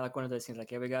not like one of those things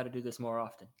like, yeah, we got to do this more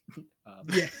often.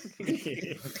 Yeah.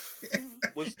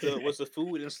 Was the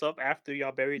food and stuff after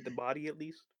y'all buried the body at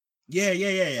least? Yeah.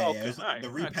 Okay. The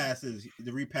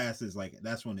repast is like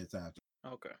that's when it's after.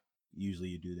 Okay. Usually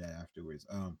you do that afterwards.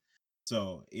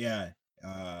 So yeah,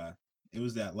 it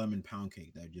was that lemon pound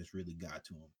cake that just really got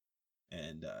to him.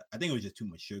 and I think it was just too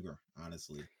much sugar.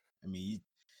 Honestly, I mean,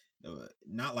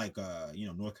 not like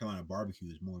North Carolina barbecue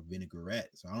is more vinaigrette,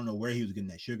 so I don't know where he was getting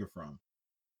that sugar from.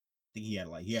 I think he had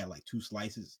like 2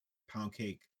 slices, pound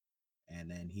cake, and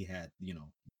then he had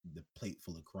the plate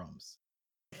full of crumbs,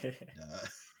 and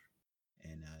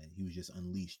he was just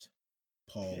unleashed.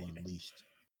 Paul unleashed.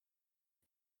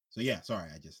 So yeah, sorry,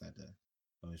 I just want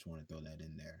to throw that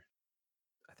in there.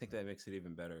 I think that makes it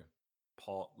even better.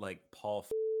 Paul.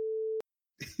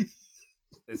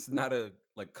 It's not a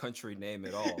country name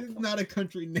at all. It's not a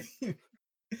country name.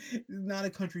 It's not a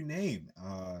country name.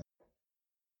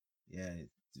 Yeah,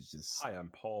 it's just. Hi, I'm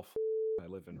Paul. I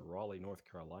live in Raleigh, North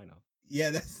Carolina.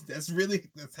 Yeah,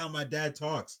 that's how my dad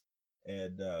talks,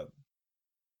 and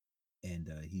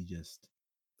he just.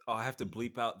 Oh, I have to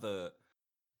bleep out the.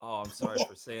 Oh, I'm sorry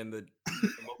for saying the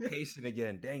location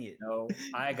again. Dang it. No,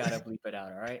 I gotta bleep it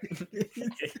out. All right.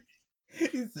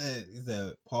 He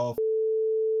said Paul.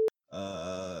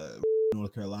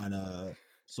 North Carolina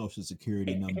Social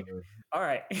Security number. All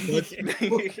right.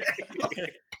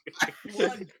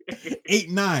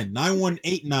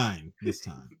 9189 this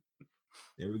time.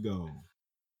 There we go.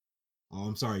 Oh,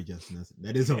 I'm sorry, Justin.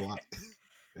 That is a lot.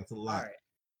 That's a lot. All right.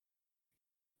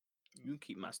 You can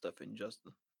keep my stuff in,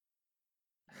 Justin.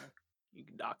 You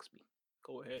can dox me.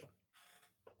 Go ahead.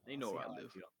 They know where I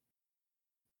live.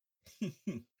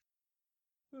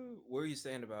 What were you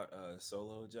saying about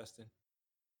Solo, Justin?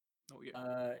 Oh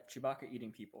yeah. Chewbacca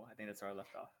eating people. I think that's where I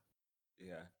left off.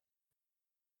 Yeah.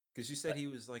 Because you said he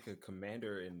was like a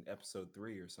commander in episode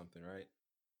 3 or something, right?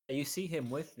 You see him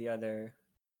with the other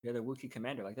Wookiee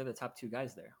commander. Like they're the top 2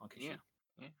 guys there on Kashyyyk.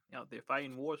 Yeah. Out there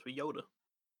fighting wars with Yoda.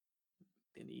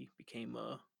 Then he became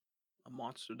a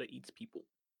monster that eats people.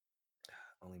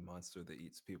 Only monster that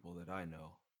eats people that I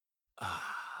know.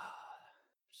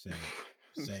 Say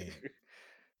it.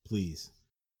 Please.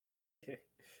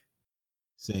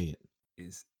 Say it.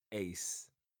 Is Ace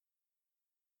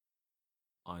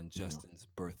on Justin's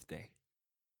birthday.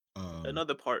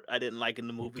 Another part I didn't like in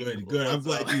the movie. Good. I'm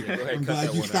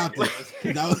glad you stopped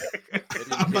it.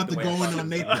 I'm about to go in on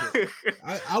Nathan.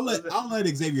 I'll let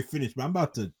Xavier finish, but I'm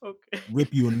about to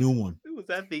rip you a new one. It was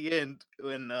at the end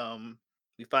when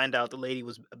we find out the lady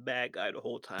was a bad guy the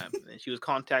whole time, and she was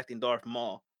contacting Darth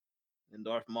Maul. And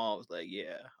Darth Maul was like,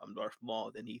 "Yeah, I'm Darth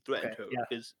Maul." Then he threatened her with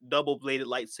his double-bladed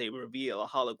lightsaber via a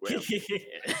hologram,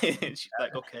 and she's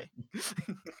like, "Okay."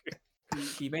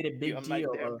 He made a big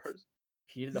deal of.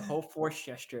 He did the whole Force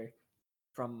gesture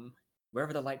from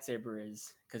wherever the lightsaber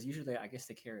is, because usually I guess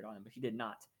they carry it on him, but he did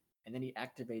not. And then he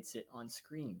activates it on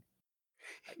screen.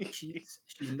 Like, she's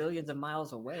millions of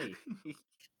miles away.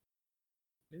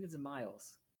 Millions of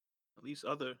miles. At least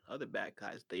other bad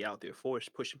guys, they out there Force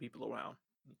pushing people around,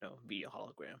 via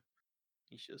hologram.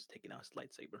 He's just taking out his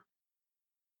lightsaber.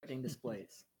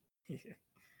 Displays.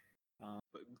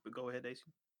 But go ahead, AC.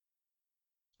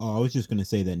 Oh, I was just gonna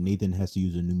say that Nathan has to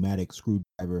use a pneumatic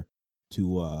screwdriver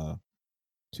to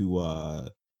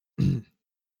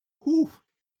whew,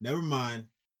 never mind.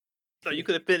 So you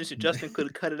could have finished it. Justin could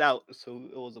have cut it out. So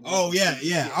it was.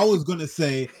 Yeah. I was gonna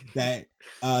say that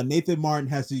Nathan Martin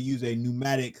has to use a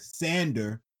pneumatic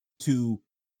sander to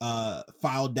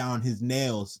file down his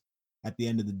nails at the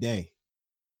end of the day.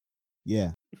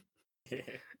 Yeah. Yeah,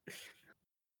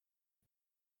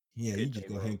 you just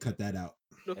go ahead and cut that out.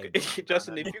 Okay,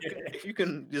 Justin, if you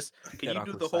can just can you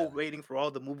do the whole rating for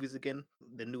all the movies again,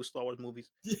 the new Star Wars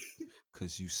movies?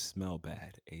 Because you smell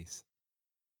bad, Ace.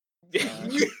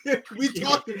 We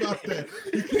talked about that.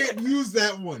 You can't use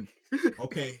that one.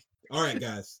 Okay. All right,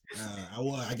 guys.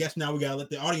 I guess now we gotta let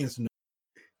the audience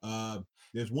know.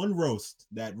 There's one roast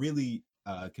that really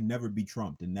can never be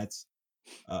trumped, and that's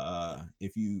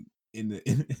if you in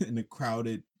the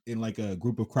crowded in like a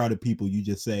group of crowded people, you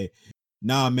just say,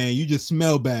 "Nah, man, you just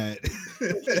smell bad."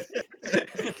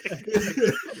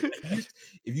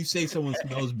 If you say someone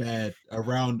smells bad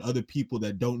around other people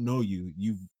that don't know you,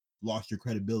 you've lost your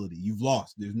credibility. You've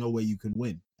lost. There's no way you can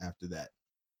win after that.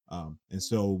 And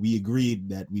so we agreed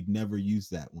that we'd never use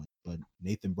that one, but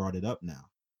Nathan brought it up now.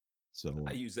 So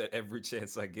I use that every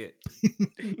chance I get.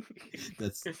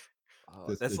 that's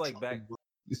like back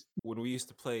when we used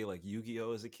to play like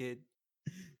Yu-Gi-Oh as a kid,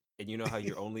 and you know how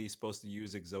you're only supposed to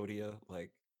use Exodia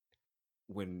like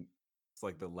when it's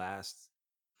like the last,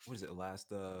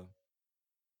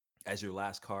 as your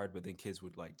last card, but then kids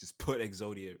would like just put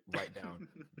Exodia right down.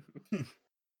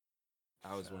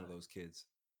 I was one of those kids.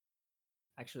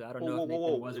 Actually, I don't know if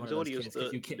Nathan was one of those kids,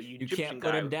 'cause you can't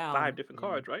put him down. 5 different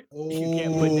cards, right? You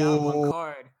can't put down one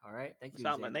card. All right, thank you.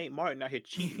 Sound like Nate Martin out here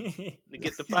cheating to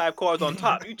get the 5 cards on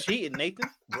top. You cheating, Nathan?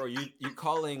 Bro, you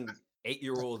calling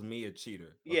 8-year-old me a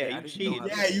cheater. Yeah, I you didn't know how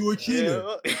cheated. to Yeah, you were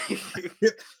cheater. Yeah.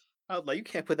 I was like, you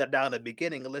can't put that down at the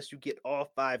beginning unless you get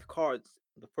all 5 cards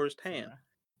in the first So, hand.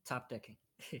 top decking.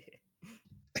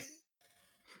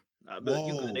 But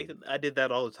you good, Whoa. Nathan. I did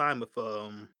that all the time with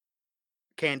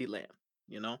Candyland.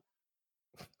 You know,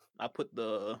 I put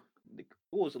the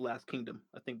what was the last kingdom?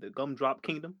 I think the Gumdrop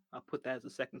Kingdom. I put that as the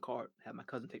second card. Had my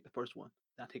cousin take the first one.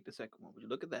 I take the second one. Would you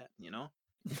look at that? You know,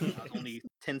 I was only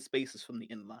 10 spaces from the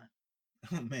end line.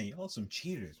 Oh, man, y'all some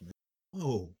cheaters, man.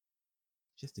 Oh,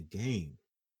 just a game.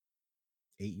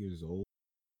 8 years old.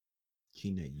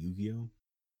 Cheating at Yu-Gi-Oh.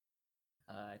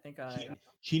 I think I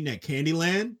Cheating at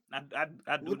Candyland.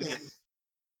 I'd do What it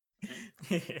the?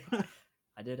 again.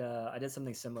 I did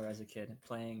something similar as a kid,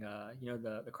 playing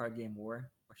the card game War,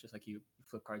 where it's just like you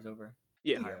flip cards over,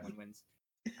 Yeah. the higher one wins.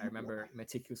 I remember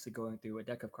meticulously going through a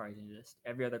deck of cards and just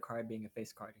every other card being a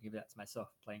face card. I give that to myself,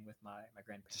 playing with my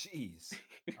grandparents. Jeez.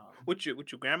 With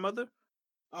your grandmother?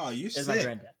 Oh, you It's my sick.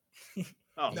 granddad.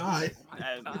 Oh, No, Oh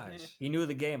my gosh. He knew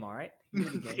the game, all right. He knew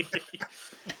the game.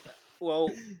 Well,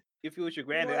 if it was your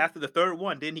granddad, What? after the third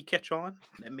one, didn't he catch on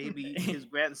that maybe his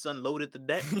grandson loaded the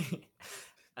deck?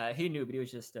 He knew, but he was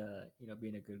just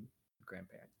being a good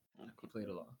grandparent. He played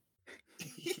along.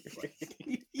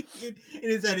 In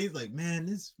his head, he's like, man,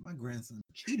 this my grandson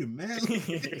cheater, man.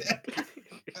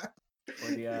 Or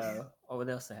the what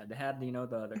else they had? They had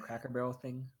the Cracker Barrel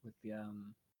thing with the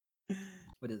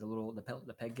what is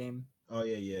the peg game? Oh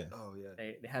yeah, yeah. Oh yeah.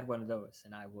 They had one of those,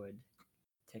 and I would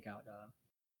take out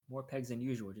more pegs than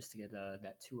usual just to get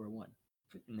that 2 or 1,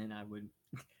 and then I would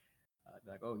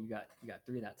be like, oh, you got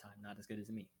 3 that time, not as good as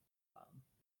me.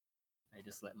 I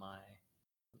just let my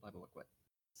level what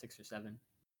 6 or 7.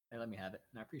 They let me have it,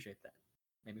 and I appreciate that.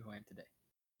 Maybe who I am today.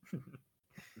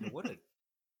 Man,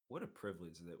 what a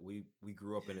privilege that we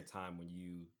grew up in a time when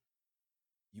you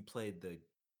played the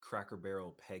Cracker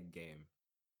Barrel peg game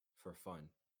for fun.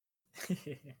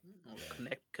 Oh,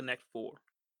 Connect 4.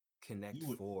 Connect You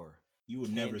would- 4. You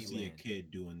would never see a Candyland.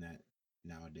 kid doing that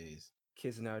nowadays.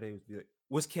 Kids nowadays would be like,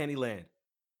 "What's Candyland?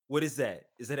 What is that?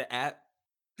 Is that an app?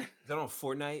 Is that on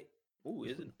Fortnite?" Ooh,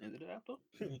 is it an app though?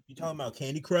 You talking about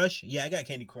Candy Crush? Yeah, I got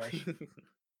Candy Crush. Get out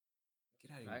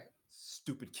of here, Right.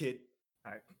 stupid kid.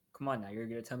 All right, come on now. You're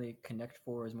gonna tell me Connect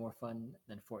 4 is more fun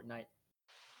than Fortnite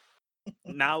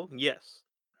Now, yes.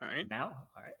 All right. now?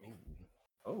 All right. Ooh,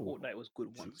 Oh, Fortnite was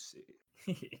good once.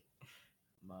 juicy.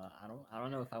 I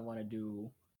don't know if I want to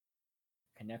do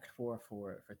Connect 4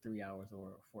 for 3 hours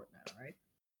or Fortnite. All right.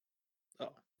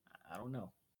 Oh, I don't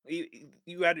know.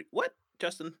 you had what,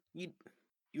 Justin? You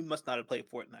must not have played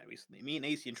Fortnite recently. Me and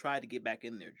Asian tried to get back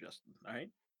in there, Justin. All right,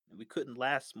 and we couldn't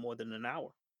last more than an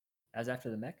hour. As after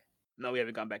the mech. No, we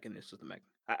haven't gone back in this system.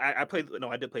 I played. No,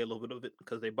 I did play a little bit of it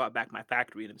because they brought back my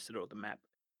factory and instead of the map.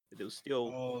 It was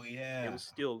still. Oh yeah. It was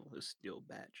still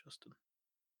bad, Justin.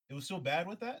 It was still bad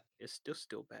with that. It's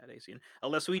still bad, AC.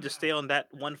 Unless we just stay on that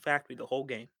one factory the whole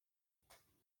game.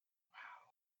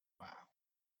 Wow.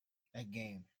 That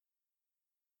game.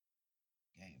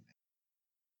 Man.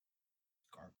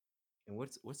 Garbage. And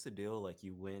what's the deal? Like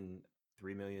you win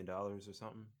 $3 million or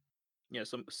something? Yeah,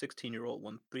 some 16-year-old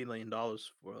won $3 million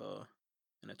for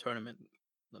in a tournament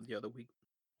the other week.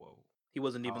 Whoa. He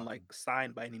wasn't even Um, like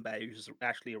signed by anybody. He was just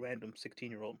actually a random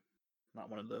 16-year-old, not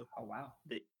one of the Oh wow.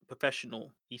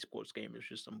 professional esports gamers.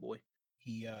 Just some boy.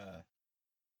 He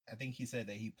I think he said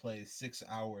that he plays 6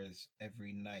 hours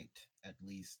every night at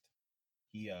least.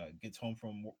 He gets home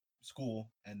from school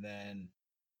and then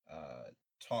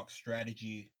talks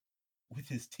strategy with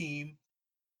his team,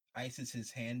 ices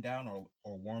his hand down or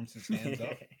warms his hands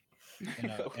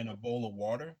up in a bowl of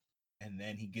water, and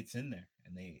then he gets in there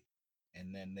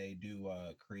and then they do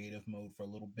creative mode for a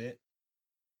little bit,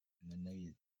 and then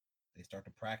they start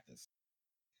to practice.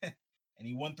 And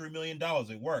he won $3 million.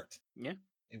 It worked. Yeah,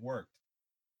 It worked.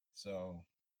 So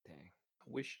Dang. I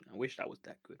wish I was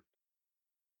that good.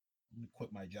 I'm gonna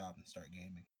quit my job and start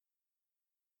gaming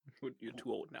You're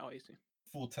too old now, AC.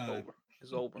 full It's time. over.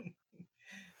 It's over.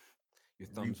 Your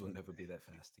thumbs will never be that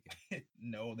fast again.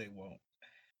 No, they won't.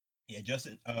 Yeah,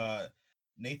 Justin.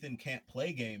 Nathan can't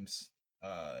play games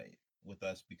with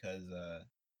us because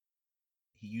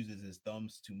he uses his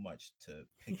thumbs too much to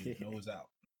pick his nose out.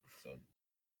 So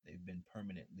they've been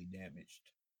permanently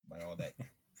damaged by all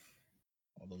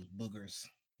those boogers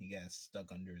he got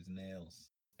stuck under his nails.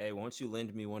 Hey, won't you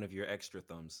lend me one of your extra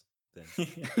thumbs then?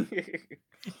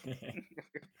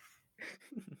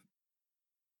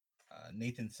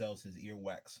 Nathan sells his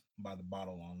earwax by the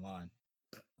bottle online,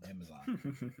 on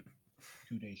Amazon,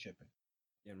 2-day shipping.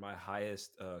 And my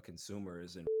highest consumer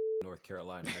is in North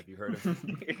Carolina. Have you heard of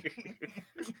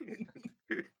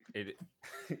it?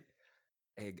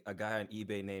 a guy on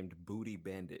eBay named Booty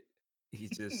Bandit. He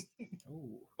just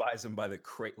Ooh. buys them by the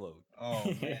crate load. Oh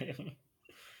man,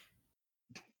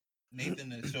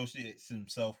 Nathan associates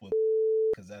himself with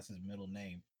because that's his middle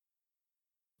name.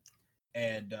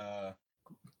 And I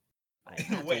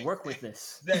have to wait, work with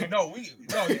this. you can keep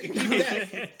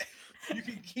that. You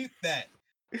can keep that.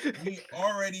 We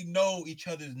already know each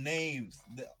other's names.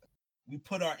 We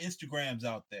put our Instagrams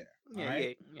out there. Yeah,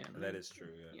 alright? yeah. That is true.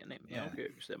 Yeah, Yeah. name. I Yeah. don't care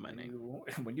if you said my name.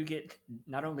 When you get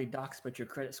not only doxxed but your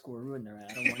credit score ruined, there,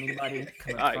 I don't want anybody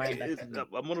coming All right, crying back to me.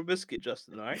 I'm on a biscuit,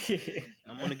 Justin. All right,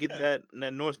 I'm gonna get that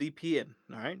NordVPN.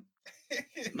 All right,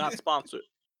 not sponsored,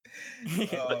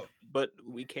 Uh, but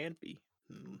we can be.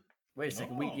 Mm. Wait a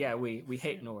second. No. We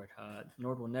hate Nord.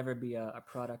 Nord will never be a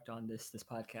product on this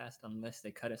podcast unless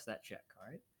they cut us that check.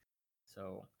 All right.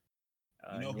 So,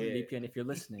 You know who- NordVPN, if you're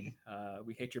listening,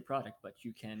 we hate your product, but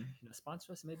you can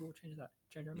sponsor us. And maybe we'll change our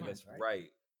minds. That's Right.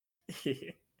 right.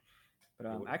 But It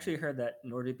I would- actually heard that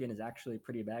NordVPN is actually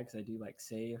pretty bad because they do like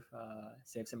save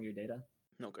some of your data.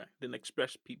 Okay, then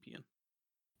ExpressVPN.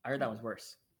 I heard that was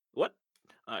worse. What?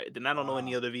 All right, then I don't know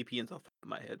any Wow. other VPNs off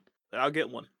my head, but I'll get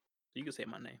one. So you can say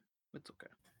my name. It's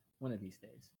okay. One of these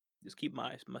days. Just keep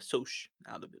my soch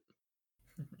out of it.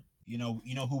 you know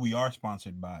who we are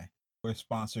sponsored by. We're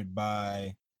sponsored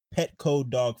by Petco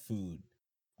Dog Food.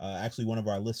 Actually, one of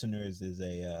our listeners is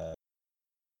a.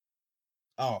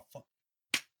 Oh fuck!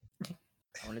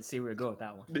 I wanted to see where we go with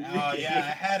that one. Oh yeah,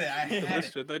 I had it. I had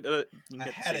it. You can I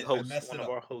get had the it, I host, messed one it of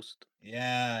up. our hosts.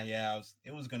 Yeah.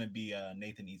 It was gonna be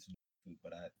Nathan Eats Food,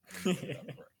 but I didn't set it up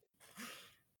correct.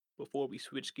 Before we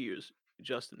switch gears,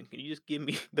 Justin, can you just give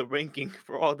me the ranking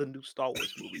for all the new Star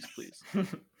Wars movies, please?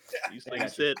 You got you.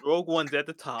 said Rogue One's at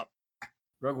the top.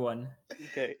 Rogue One,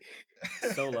 Okay.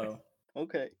 Solo,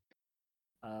 Okay.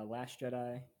 Last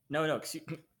Jedi. No,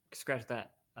 scratch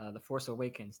that. The Force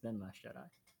Awakens, then Last Jedi.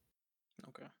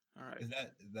 Okay. All right. Is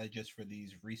that just for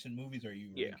these recent movies? Or are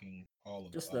you Yeah. ranking all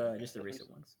of Just them? the Okay. just the recent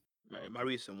ones. Right, my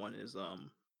recent one is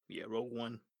Rogue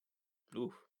One.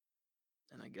 Oof.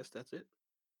 And I guess that's it.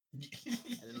 I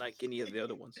didn't like any of the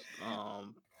other ones.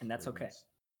 And that's okay.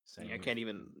 Same I here. can't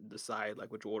even decide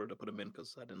like which order to put them in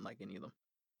because I didn't like any of them.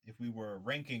 If we were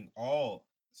ranking all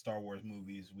Star Wars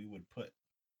movies, we would put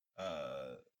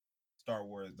Star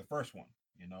Wars, the first one,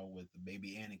 with the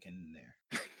baby Anakin in there.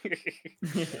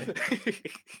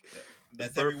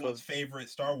 That's birth everyone's of- favorite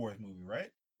Star Wars movie, right?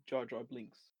 Jar Jar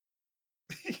Blinks.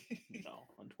 No,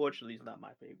 unfortunately, it's not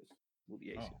my favorite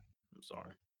movie. Oh. I'm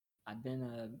sorry. I've been,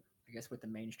 I guess, with the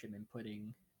mainstream and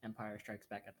putting Empire Strikes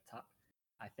Back at the top.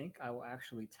 I think I will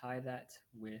actually tie that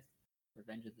with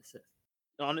Revenge of the Sith.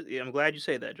 Honestly, I'm glad you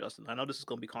say that, Justin. I know this is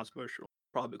going to be controversial.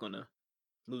 Probably going to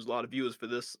lose a lot of viewers for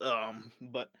this.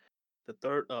 But the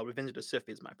third, Revenge of the Sith,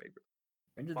 is my favorite.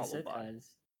 Revenge of the Followed Sith by-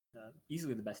 has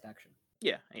easily the best action.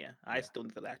 Yeah. I Yeah. still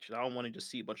need that action. I don't want to just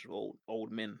see a bunch of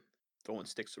old men throwing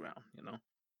sticks around.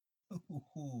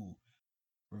 Ooh.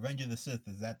 Revenge of the Sith,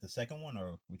 is that the second one,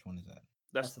 or which one is that?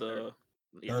 That's That's the third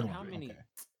the Third How one. many- Okay.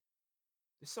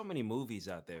 There's so many movies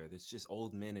out there. There's just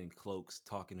old men in cloaks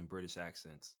talking in British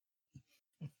accents.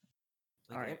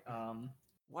 All right.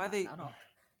 Why they?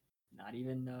 Not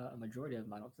even a majority of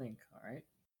them, I don't think. All right.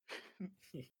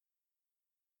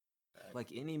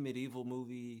 Like any medieval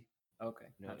movie, Okay.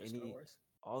 No, Not just Star any- Wars.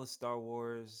 all the Star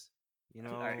Wars.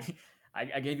 All right.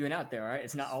 I gave you an out there. All right.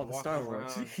 It's not all the Walk Star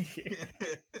Wars. around.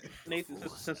 Nathan, Full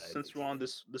since we're on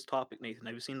this topic, Nathan,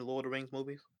 have you seen the Lord of the Rings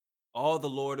movies? all the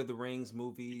Lord of the Rings Did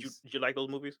movies, you like those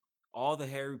movies? all the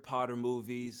Harry Potter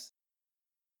movies.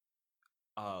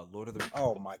 Lord of the.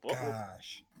 Oh my What-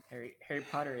 gosh. Harry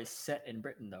Potter is set in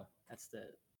Britain, though. It's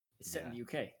set in the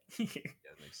UK. Yeah,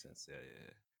 that makes sense. Yeah.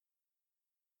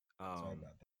 Sorry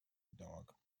about that, dog.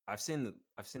 I've seen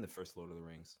the first Lord of the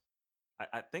Rings.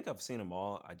 I think I've seen them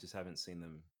all. I just haven't seen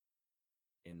them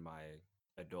in my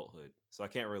adulthood, so I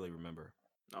can't really remember.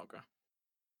 Okay.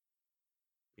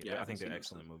 Yeah, Yeah, I I haven't think they're seen them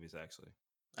excellent since. movies, actually.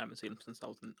 I haven't seen them since I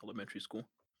was in elementary school.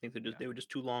 I think Yeah. they were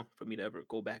just too long for me to ever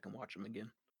go back and watch them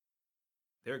again.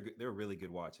 They're a really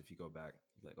good watch if you go back.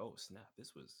 You're like, oh snap,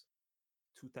 this was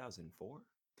 2004.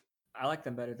 I like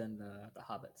them better than the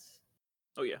Hobbits.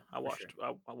 Oh yeah, I For watched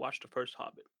I watched the first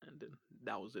Hobbit, and then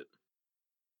that was it.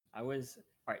 All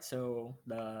right. So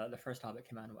the first Hobbit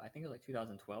came out in, I think it was like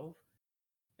 2012,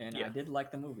 and Yeah. I did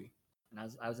like the movie, and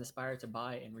I was inspired to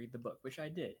buy and read the book, which I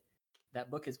did.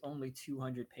 That book is only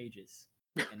 200 pages,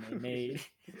 and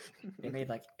they made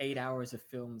like 8 hours of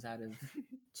films out of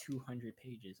 200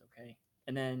 pages. Okay,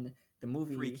 and then the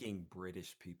movie, Freaking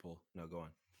British people. No, go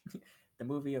on. the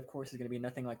movie, of course, is going to be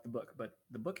nothing like the book, but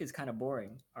the book is kind of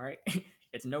boring. All right,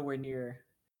 it's nowhere near.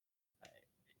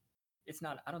 It's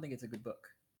not. I don't think it's a good book.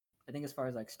 I think as far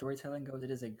as like storytelling goes,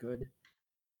 it is a good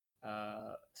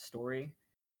story,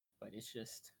 but it's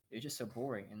just so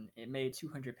boring, and it made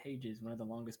 200 pages, one of the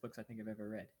longest books I think I've ever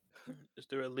read. Is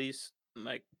there at least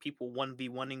like people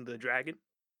 1v1ing the dragon?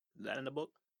 Is that in the book?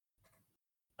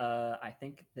 I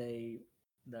think the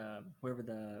whoever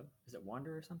the is it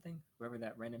Wander or something, whoever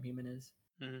that random human is.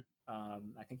 Mhm.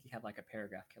 I think he had like a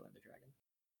paragraph killing the dragon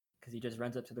because he just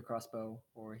runs up to the crossbow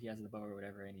or he has the bow or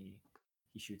whatever, and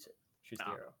he shoots it, shoots the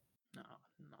No. arrow. No,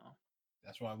 no.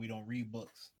 That's why we don't read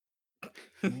books.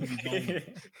 Movies only.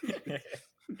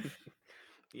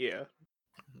 Yeah.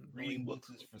 Reading books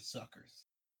is for suckers.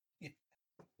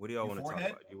 What do y'all Your want to talk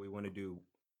forehead? about? Do we want to do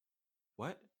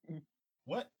what?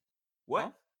 What? What?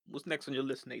 Huh? What's next on your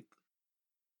list, Nate?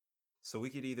 So we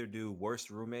could either do worst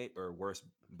roommate or worst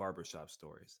barbershop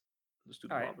stories. Let's do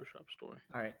the All right. barbershop story.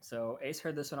 All right, so Ace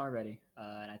heard this one already,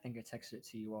 and I think I texted it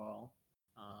to you all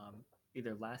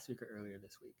either last week or earlier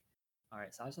this week. All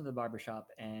right, so I was in the barbershop,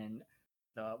 and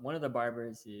one of the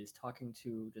barbers is talking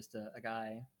to just a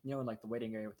guy, you know, in like the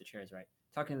waiting area with the chairs, right?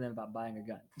 Talking to them about buying a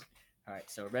gun. All right,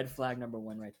 so red flag number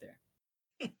one right there.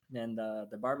 Then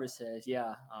the barber says,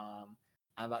 "Yeah, I'm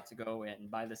about to go and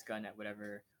buy this gun at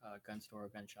whatever gun store or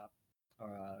gun shop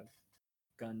or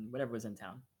gun whatever was in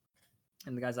town."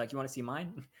 And the guy's like, "You want to see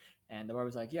mine?" And the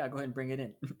barber's like, "Yeah, go ahead and bring it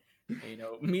in." And, you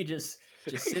know, me just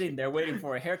sitting there waiting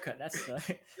for a haircut. That's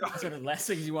that's one of the last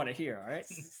things you want to hear. All right.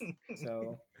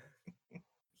 So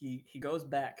he goes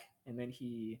back and then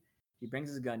he brings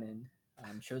his gun in,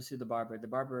 shows to the barber. The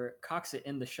barber cocks it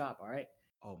in the shop. All right.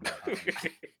 Oh my god.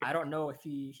 I don't know if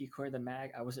he cleared the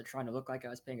mag. I wasn't trying to look like I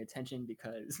was paying attention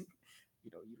because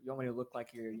you know you don't want to look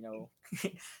like you're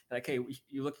like, hey,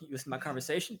 you listen to my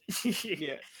conversation.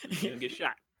 Yeah, you're gonna get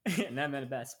shot. And I'm in a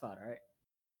bad spot. All right.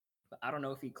 But I don't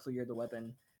know if he cleared the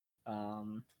weapon.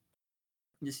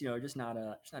 Just not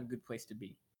a good place to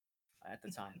be at the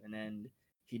time. And then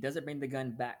he doesn't bring the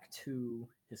gun back to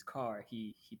his car.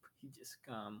 He just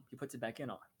he puts it back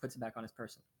on his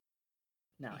person.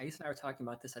 Now Ace and I were talking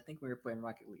about this. I think we were playing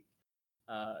Rocket League.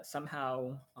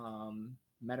 Somehow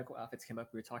medical outfits came up.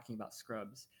 We were talking about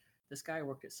scrubs. This guy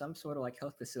worked at some sort of like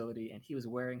health facility, and he was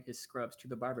wearing his scrubs to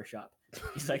the barbershop.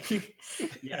 He's like,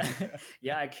 yeah,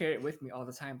 I carry it with me all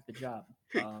the time at the job.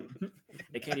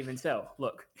 They can't even tell.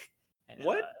 Look, and,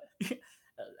 What?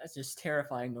 That's just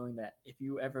terrifying, knowing that if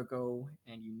you ever go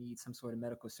and you need some sort of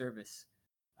medical service,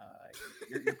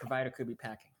 your provider could be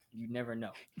packing. You never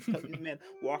know. Man,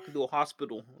 walking to a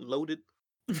hospital loaded,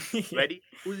 ready.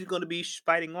 Who's he gonna be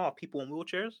fighting off? People in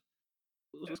wheelchairs?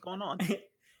 What's going on?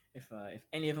 If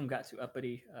any of them got too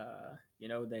uppity,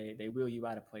 they wheel you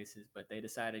out of places. But they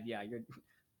decided, yeah,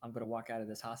 I'm gonna walk out of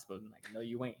this hospital. And like, no,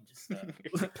 you ain't. Just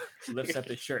lifts up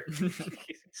his shirt.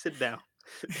 Sit down.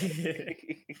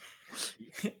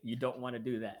 You don't want to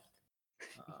do that.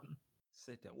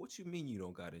 Sit down. What you mean you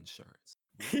don't got insurance?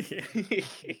 You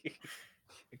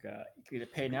can either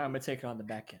pay now. I'm gonna take it on the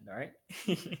back end. All right.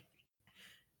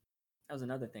 That was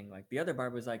another thing. Like the other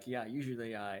barber was like, yeah,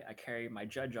 usually I carry my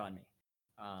judge on me.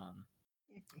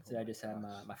 So I just have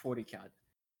my 40 count.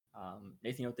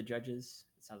 Nathan, you know what the judge is?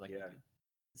 It sounds like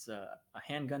it's a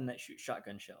handgun that shoots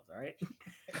shotgun shells. All right.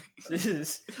 This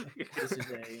is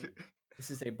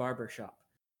a barber shop.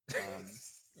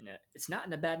 It's not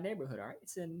in a bad neighborhood. All right.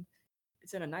 It's in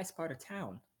a nice part of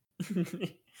town.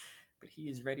 But he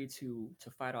is ready to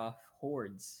fight off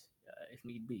hordes if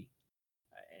need be,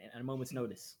 at a moment's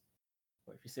notice.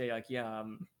 Or if you say like, yeah,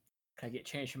 can I get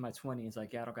change for my 20? It's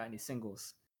like, yeah, I don't got any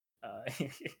singles.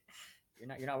 You're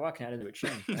not walking out of it with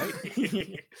change,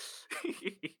 right?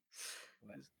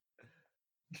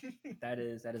 that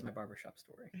is my barbershop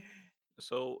story.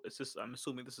 So it's just, I'm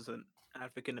assuming this is an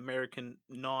African American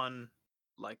non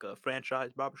like a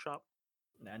franchise barbershop.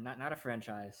 Not a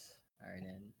franchise. All right,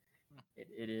 and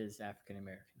it is African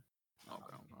American.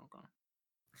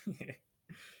 Okay.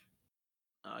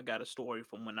 I got a story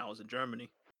from when I was in Germany.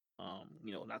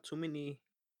 Not too many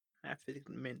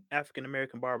African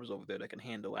American barbers over there that can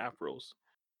handle afros.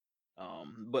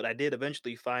 But I did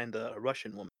eventually find a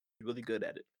Russian woman really good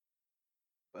at it.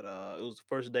 But it was the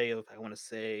first day of, I want to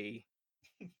say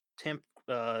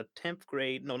 10th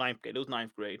grade, no, 9th grade. It was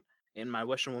 9th grade, and my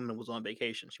Russian woman was on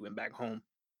vacation. She went back home,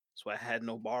 so I had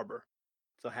no barber,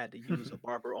 so I had to use a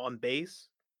barber on base.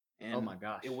 And oh my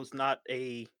gosh, it was not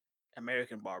a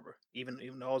American barber. Even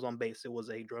though I was on base, it was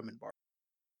a German barber.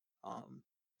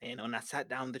 And when I sat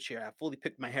down in the chair, I fully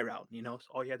picked my hair out. So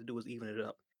all you had to do was even it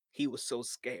up. He was so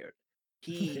scared.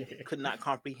 He could not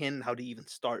comprehend how to even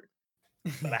start.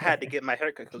 But I had to get my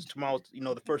haircut because tomorrow's,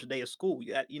 the first day of school.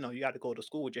 You got to go to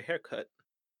school with your haircut.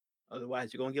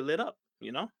 Otherwise, you're gonna get lit up.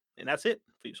 and that's it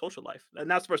for your social life. And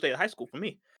that's the first day of high school for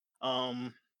me.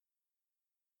 Um,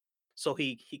 so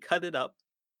he cut it up,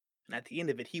 and at the end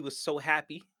of it, he was so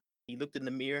happy. He looked in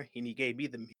the mirror and he gave me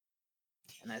the mirror,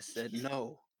 and I said,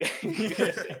 "No,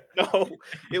 no,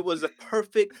 it was a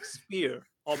perfect sphere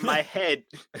on my head."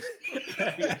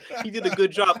 He did a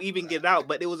good job even get out,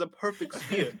 but it was a perfect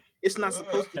sphere. It's not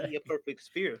supposed to be a perfect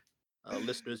sphere.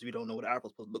 Listeners, if you don't know what an apple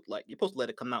is supposed to look like, you're supposed to let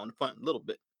it come out in the front a little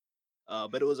bit.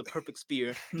 But it was a perfect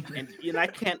sphere, and I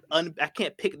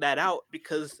can't pick that out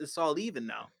because it's all even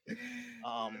now.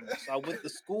 So I went to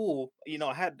school.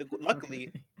 I had to.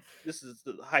 Luckily, this is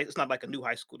the high. It's not like a new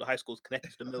high school. The high school is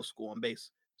connected to the middle school on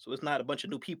base, so it's not a bunch of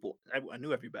new people. I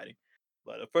knew everybody.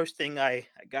 But the first thing I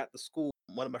got to school,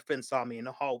 one of my friends saw me in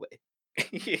the hallway.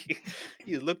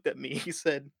 He looked at me. He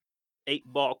said,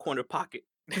 "8-ball corner pocket,"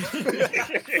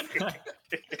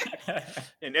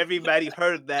 and everybody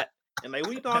heard that. And like,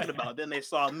 what are you talking about? Then they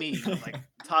saw me. And I'm like,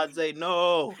 Tadze,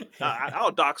 no.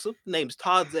 I'll dox him. Name's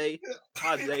Tadze.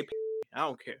 Tadze. I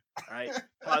don't care. All right.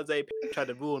 Tadze tried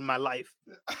to ruin my life.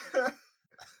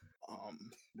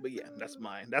 But yeah, that's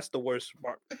mine. That's the worst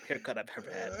haircut I've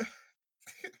ever had.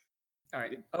 All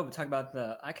right. Oh, we'll talk about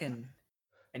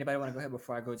Anybody want to go ahead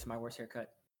before I go to my worst haircut?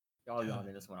 Y'all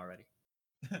did this one already.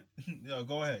 No,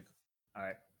 go ahead. All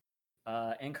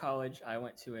right. In college, I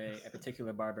went to a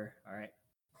particular barber. All right.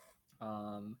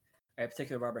 A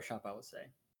particular barber shop, I would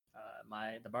say.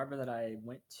 The barber that I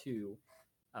went to,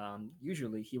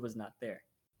 usually he was not there.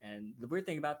 And the weird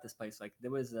thing about this place, like there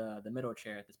was the middle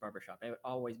chair at this barber shop. They would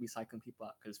always be cycling people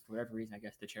out because for whatever reason, I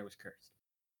guess the chair was cursed.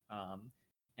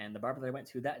 And the barber that I went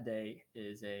to that day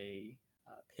is a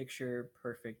picture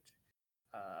perfect.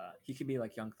 He could be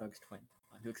like Young Thug's twin.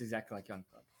 He looks exactly like Young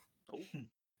Thug. Oh.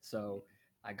 So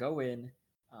I go in,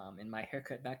 and my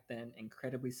haircut back then,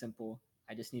 incredibly simple.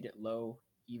 I just need it low,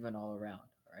 even all around.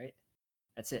 All right,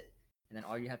 that's it. And then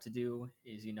all you have to do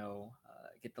is,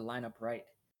 get the lineup right,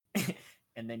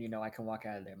 and then I can walk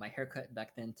out of there. My haircut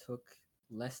back then took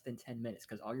less than 10 minutes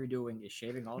because all you're doing is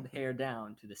shaving all the hair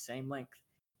down to the same length,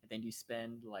 and then you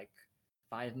spend like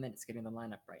 5 minutes getting the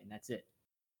lineup right, and that's it.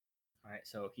 All right,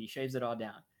 so he shaves it all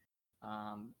down.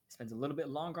 Spends a little bit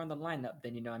longer on the lineup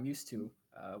than I'm used to.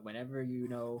 Whenever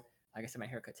like I said, my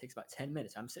haircut takes about 10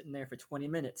 minutes. I'm sitting there for 20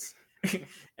 minutes,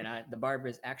 and the barber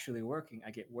is actually working.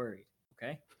 I get worried.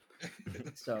 Okay,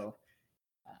 so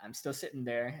I'm still sitting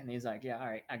there, and he's like, "Yeah, all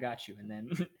right, I got you," and then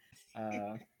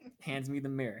hands me the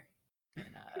mirror, and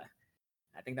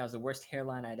I think that was the worst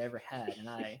hairline I'd ever had, and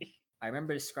I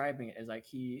remember describing it as like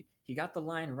he got the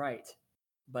line right,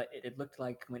 but it looked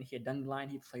like when he had done the line,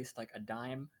 he placed like a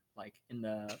dime like in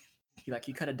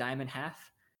he cut a dime in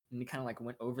half, and he kind of like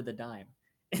went over the dime,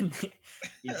 and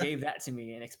he gave that to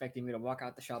me and expecting me to walk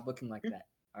out the shop looking like that.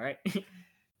 All right,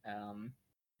 and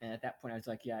at that point I was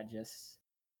like, yeah,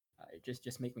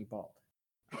 just make me bald.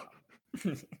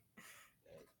 And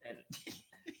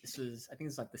I think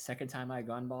it's like the second time I had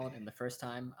gone bald, and the first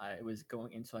time I was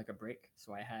going into like a break,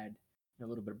 so I had a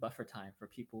little bit of buffer time for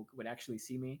people who would actually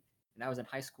see me. And I was in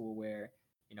high school where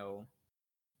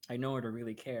I know where to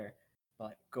really care,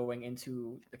 but going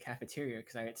into the cafeteria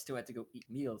because I still had to go eat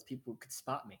meals, people could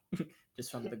spot me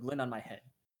just from the glint on my head.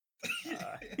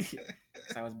 Because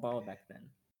I was bald back then,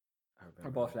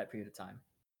 or bald for that period of time.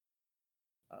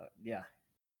 Yeah,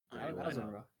 that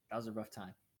was a rough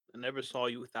time. I never saw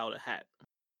you without a hat.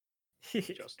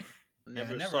 Justin. I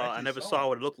I never saw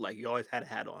what it looked like. You always had a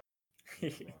hat on.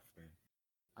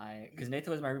 Because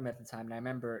Nathan was my roommate at the time, and I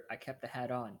remember I kept the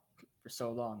hat on for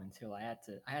so long until I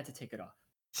had to take it off.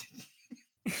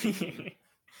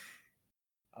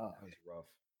 Oh, that was rough.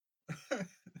 That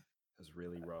was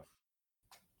really rough.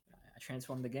 I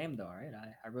transformed the game though, right?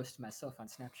 I roasted myself on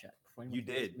Snapchat before anyone You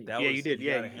could roast did. me. That Yeah, was, you did.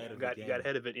 Yeah, you you got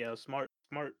ahead of it. Yeah, smart.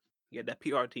 You had that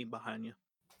PR team behind you.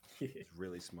 It's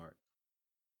really smart.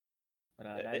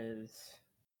 But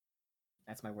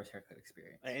that's my worst haircut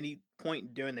experience. At any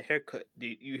point during the haircut,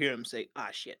 did you hear him say, "Ah,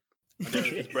 shit,"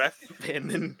 underneath his breath, and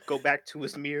then go back to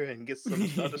his mirror and get some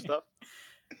other stuff?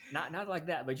 Not like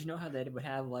that, but you know how they would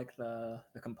have like the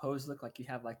composed look, like you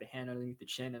have like the hand underneath the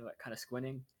chin and like kind of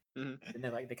squinting, Mhm. and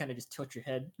then like they kind of just tilt your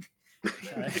head.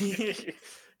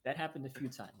 That happened a few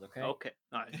times. Okay. Okay.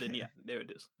 All right. Then yeah, there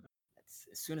it is.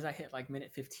 As soon as I hit like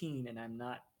minute 15 and I'm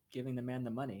not giving the man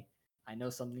the money, I know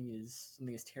something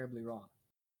is terribly wrong.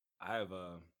 I have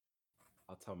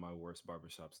I'll tell my worst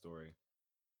barbershop story,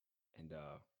 and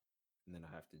then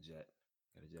I have to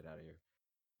gotta jet out of here.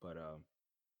 But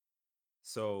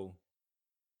so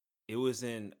it was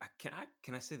in. Can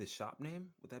I say the shop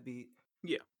name? Would that be?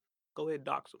 Yeah. Go ahead,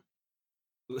 dox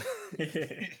him.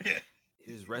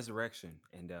 It was Resurrection,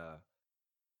 and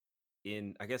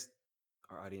in, I guess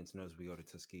our audience knows we go to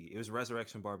Tuskegee. It was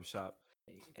Resurrection Barbershop.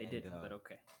 They And, didn't, but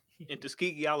okay. In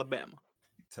Tuskegee, Alabama.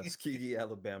 Tuskegee,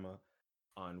 Alabama,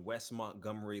 on West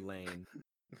Montgomery Lane.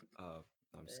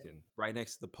 I'm just kidding. Right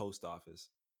next to the post office.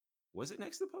 Was it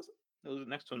next to the post? It was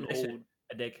next to an Next to old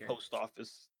a daycare. post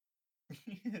office.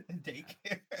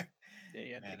 Daycare.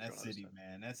 Yeah, Man, daycare that on the city, side.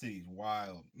 man, that city's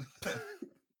wild.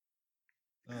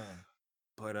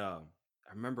 But I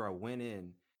remember I went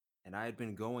in, and I had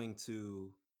been going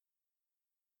to,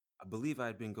 I believe I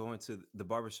had been going to the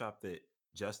barbershop that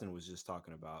Justin was just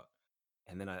talking about.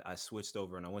 And then I switched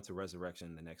over and I went to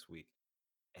Resurrection the next week.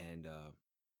 And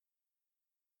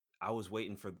I was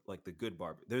waiting for like the good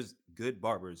barber. There's good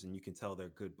barbers, and you can tell they're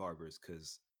good barbers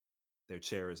because their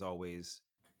chair is always,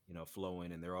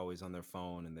 flowing, and they're always on their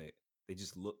phone, and they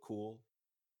just look cool,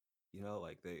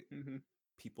 like Mm-hmm.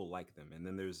 people like them. And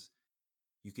then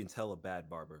you can tell a bad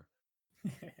barber.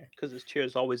 Because his chair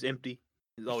is always empty.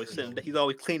 He's always Sure, sitting. always He's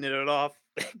always cleaning it off.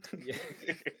 Yeah.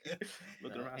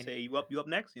 Looking around, And say, "You up? You up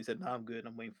next?" He said, "No, I'm good.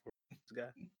 I'm waiting for this guy."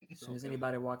 as soon as Okay.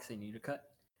 anybody walks in, you need a cut.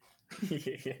 You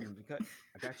cut.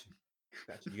 I got you.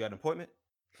 Got you. You got an appointment?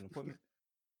 An appointment?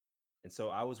 And so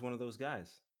I was one of those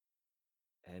guys.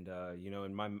 And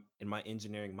in my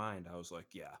engineering mind, I was like,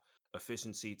 yeah,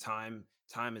 efficiency, time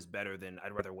is better than,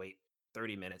 I'd rather wait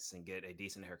 30 minutes and get a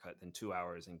decent haircut than 2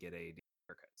 hours and get a decent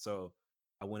haircut. So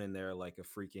I went in there like a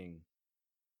freaking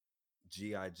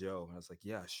G.I. Joe. And I was like,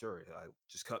 yeah, sure.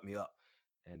 Just cut me up.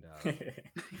 And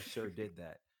he sure did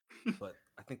that. But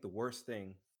I think the worst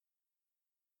thing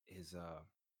is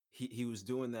he was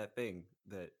doing that thing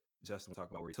that Justin was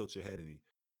talking about, where he tilts your head and he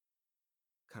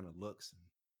kind of looks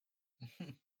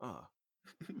and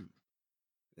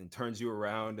and turns you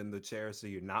around in the chair so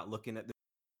you're not looking at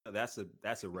that's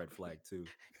a red flag too.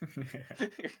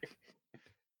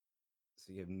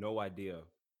 So you have no idea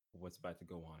what's about to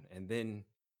go on. And then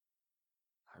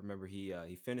I remember he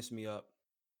finished me up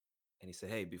and he said,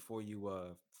 "Hey, before you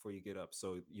get up,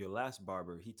 so your last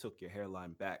barber, he took your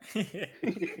hairline back. But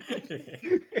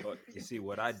you see,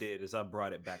 what I did is I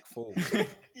brought it back forward for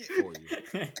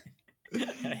you."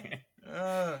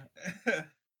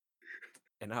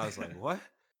 And I was like, "What?"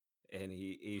 And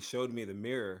he showed me the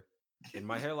mirror, and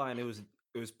my hairline, it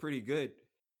was pretty good.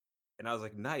 And I was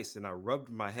like, "Nice." And I rubbed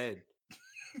my head,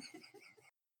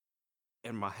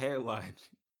 and my hairline,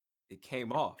 it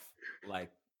came off.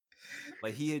 Like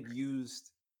he had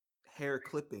used hair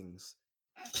clippings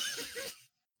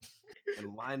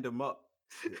and lined them up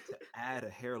to add a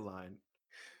hairline.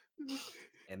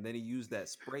 And then he used that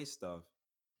spray stuff.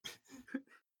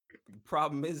 The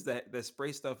problem is that the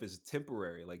spray stuff is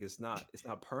temporary. Like it's not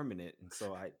permanent. And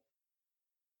so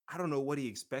I don't know what he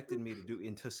expected me to do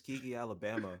in Tuskegee,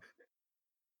 Alabama,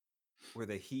 where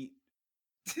the heat,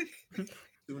 as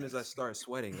soon as I start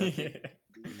sweating, that thing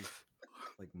leave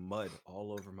like mud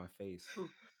all over my face.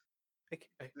 I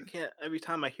can't. Every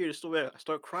time I hear the story, I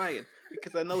start crying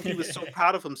because I know he was so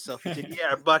proud of himself. He said,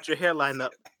 "Yeah, I brought your hairline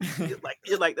up." You're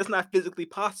like, that's not physically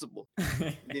possible.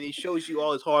 And then he shows you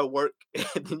all his hard work,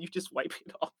 and then you just wipe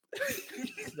it off.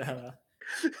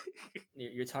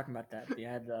 You're talking about that. He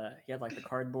had like the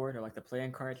cardboard or like the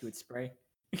playing card he would spray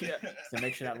Yeah. to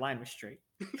make sure that line was straight.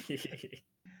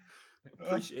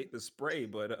 Appreciate the spray,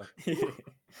 but yeah,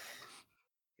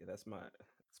 that's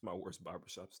my worst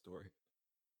barbershop story.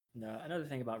 No, another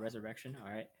thing about Resurrection,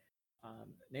 all right.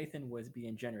 Nathan was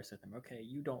being generous with him. Okay,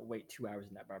 you don't wait 2 hours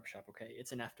in that barbershop. Okay,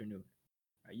 it's an afternoon.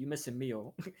 All right, you miss a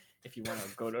meal if you want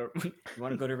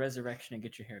to go to Resurrection and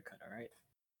get your hair cut. All right.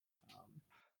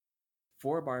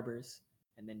 4 barbers,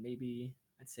 and then maybe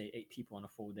I'd say 8 people on a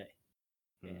full day.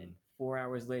 And 4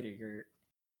 hours later,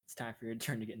 it's time for your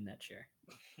turn to get in that chair.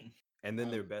 And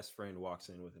then their best friend walks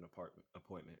in with an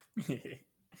appointment.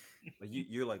 Like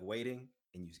you're like waiting,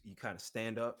 and you kind of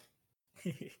stand up,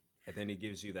 and then he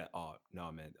gives you that, "Oh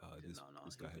no, man,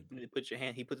 this guy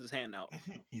had He puts his hand out.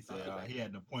 He said he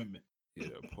had an appointment.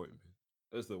 an appointment."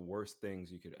 Those are the worst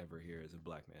things you could ever hear as a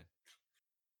black man.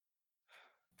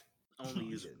 I only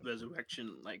He use did an appointment.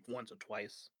 Resurrection like once or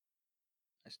twice.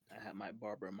 I had my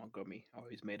barber in Montgomery. I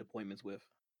always made appointments with.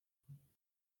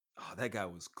 Oh, that guy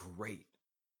was great.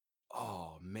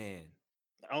 Oh man.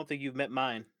 I don't think you've met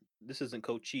mine. This isn't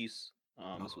Cochise.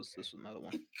 This was okay. another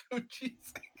one. Oh,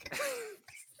 jeez.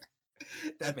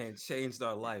 That man changed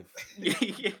our life.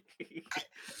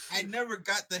 I never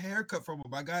got the haircut from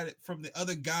him. I got it from the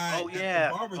other guy Oh at yeah.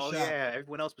 the barbershop. Oh yeah.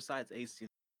 Everyone else besides AC.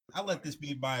 I'll let this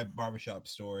be my barbershop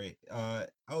story. It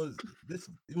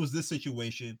was this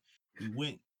situation. We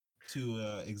went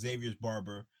to Xavier's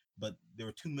barber, but there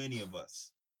were too many of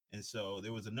us. And so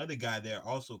there was another guy there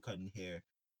also cutting hair.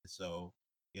 So,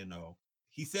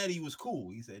 he said he was cool.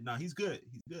 He said, no, he's good.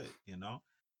 He's good, you know.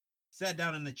 Sat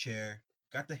down in the chair,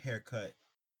 got the haircut.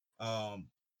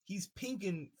 He's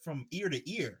pinking from ear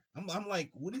to ear. I'm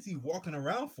like, what is he walking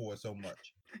around for so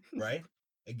much? Right?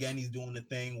 Again, he's doing the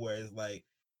thing where it's like,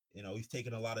 you know, he's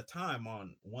taking a lot of time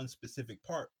on one specific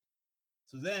part.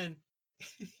 So then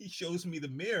he shows me the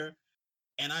mirror,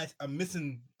 and I'm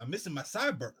missing my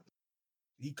sideburn.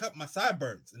 He cut my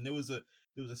sideburns, and there was a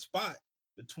spot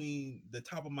between the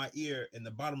top of my ear and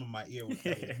the bottom of my ear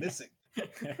that was missing.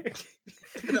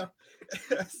 You know,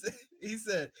 he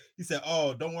said,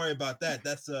 "Oh, don't worry about that.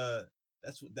 That's the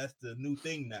new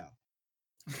thing now."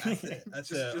 I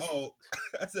said, "Oh,"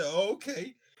 I said, "Oh,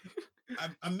 okay."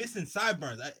 I'm missing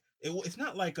sideburns. It's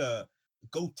not like a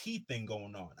goatee thing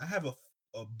going on. I have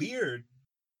a beard,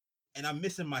 and I'm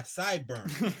missing my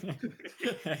sideburns.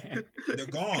 They're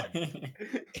gone.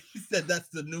 He said, "That's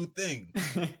the new thing.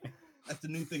 That's the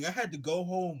new thing." I had to go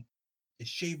home and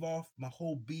shave off my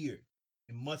whole beard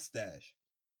and mustache.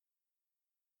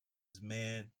 This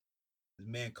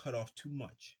man cut off too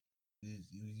much. He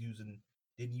was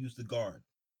didn't use the guard.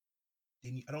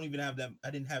 I don't even have that.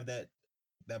 I didn't have that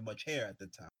much hair at the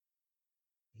time.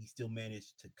 He still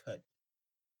managed to cut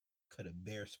a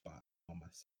bare spot on my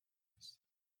sides.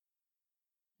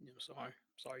 I'm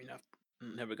sorry,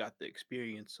 you never got the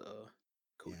experience.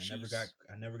 Coach. Yeah,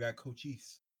 I never got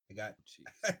Cochise. I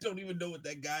don't even know what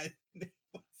that guy name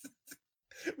was.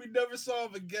 We never saw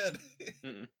him again.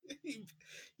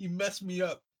 He messed me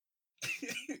up.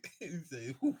 He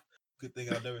said, "Good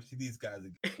thing I'll never see these guys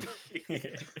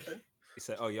again." He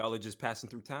said, "Oh, y'all are just passing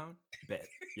through town? Bet.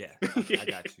 Yeah, I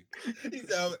got you." He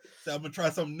said, "I'm gonna try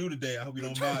something new today. I hope you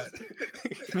don't mind."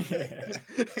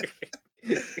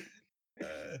 He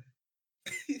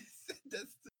said,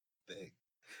 "That's the thing."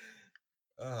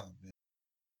 Oh man.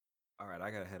 All right,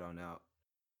 I gotta head on out.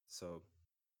 So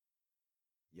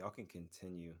y'all can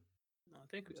continue. I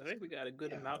think we got a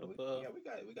good amount of.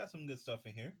 We got some good stuff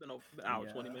in here. Been over an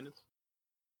hour, 20 minutes.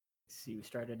 See, we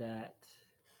started at,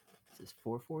 is this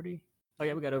 4:40? Oh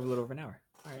yeah, we got over a little over an hour.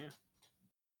 All right. Yeah.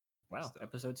 Wow, Stuff.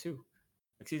 episode 2.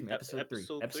 Excuse me, episode 3.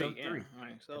 Episode 3. Episode 3. Yeah. All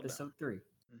right, so Episode 3.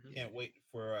 Can't wait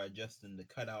for Justin to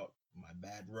cut out my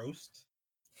bad roast.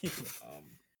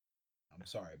 I'm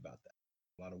sorry about that.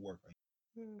 A lot of work.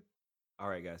 All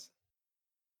right, guys.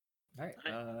 All right.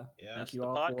 Yeah, Thank that's you the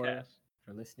all podcast.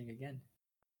 for listening again.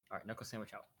 All right, Knuckle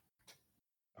Sandwich out.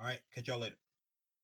 All right, catch y'all later.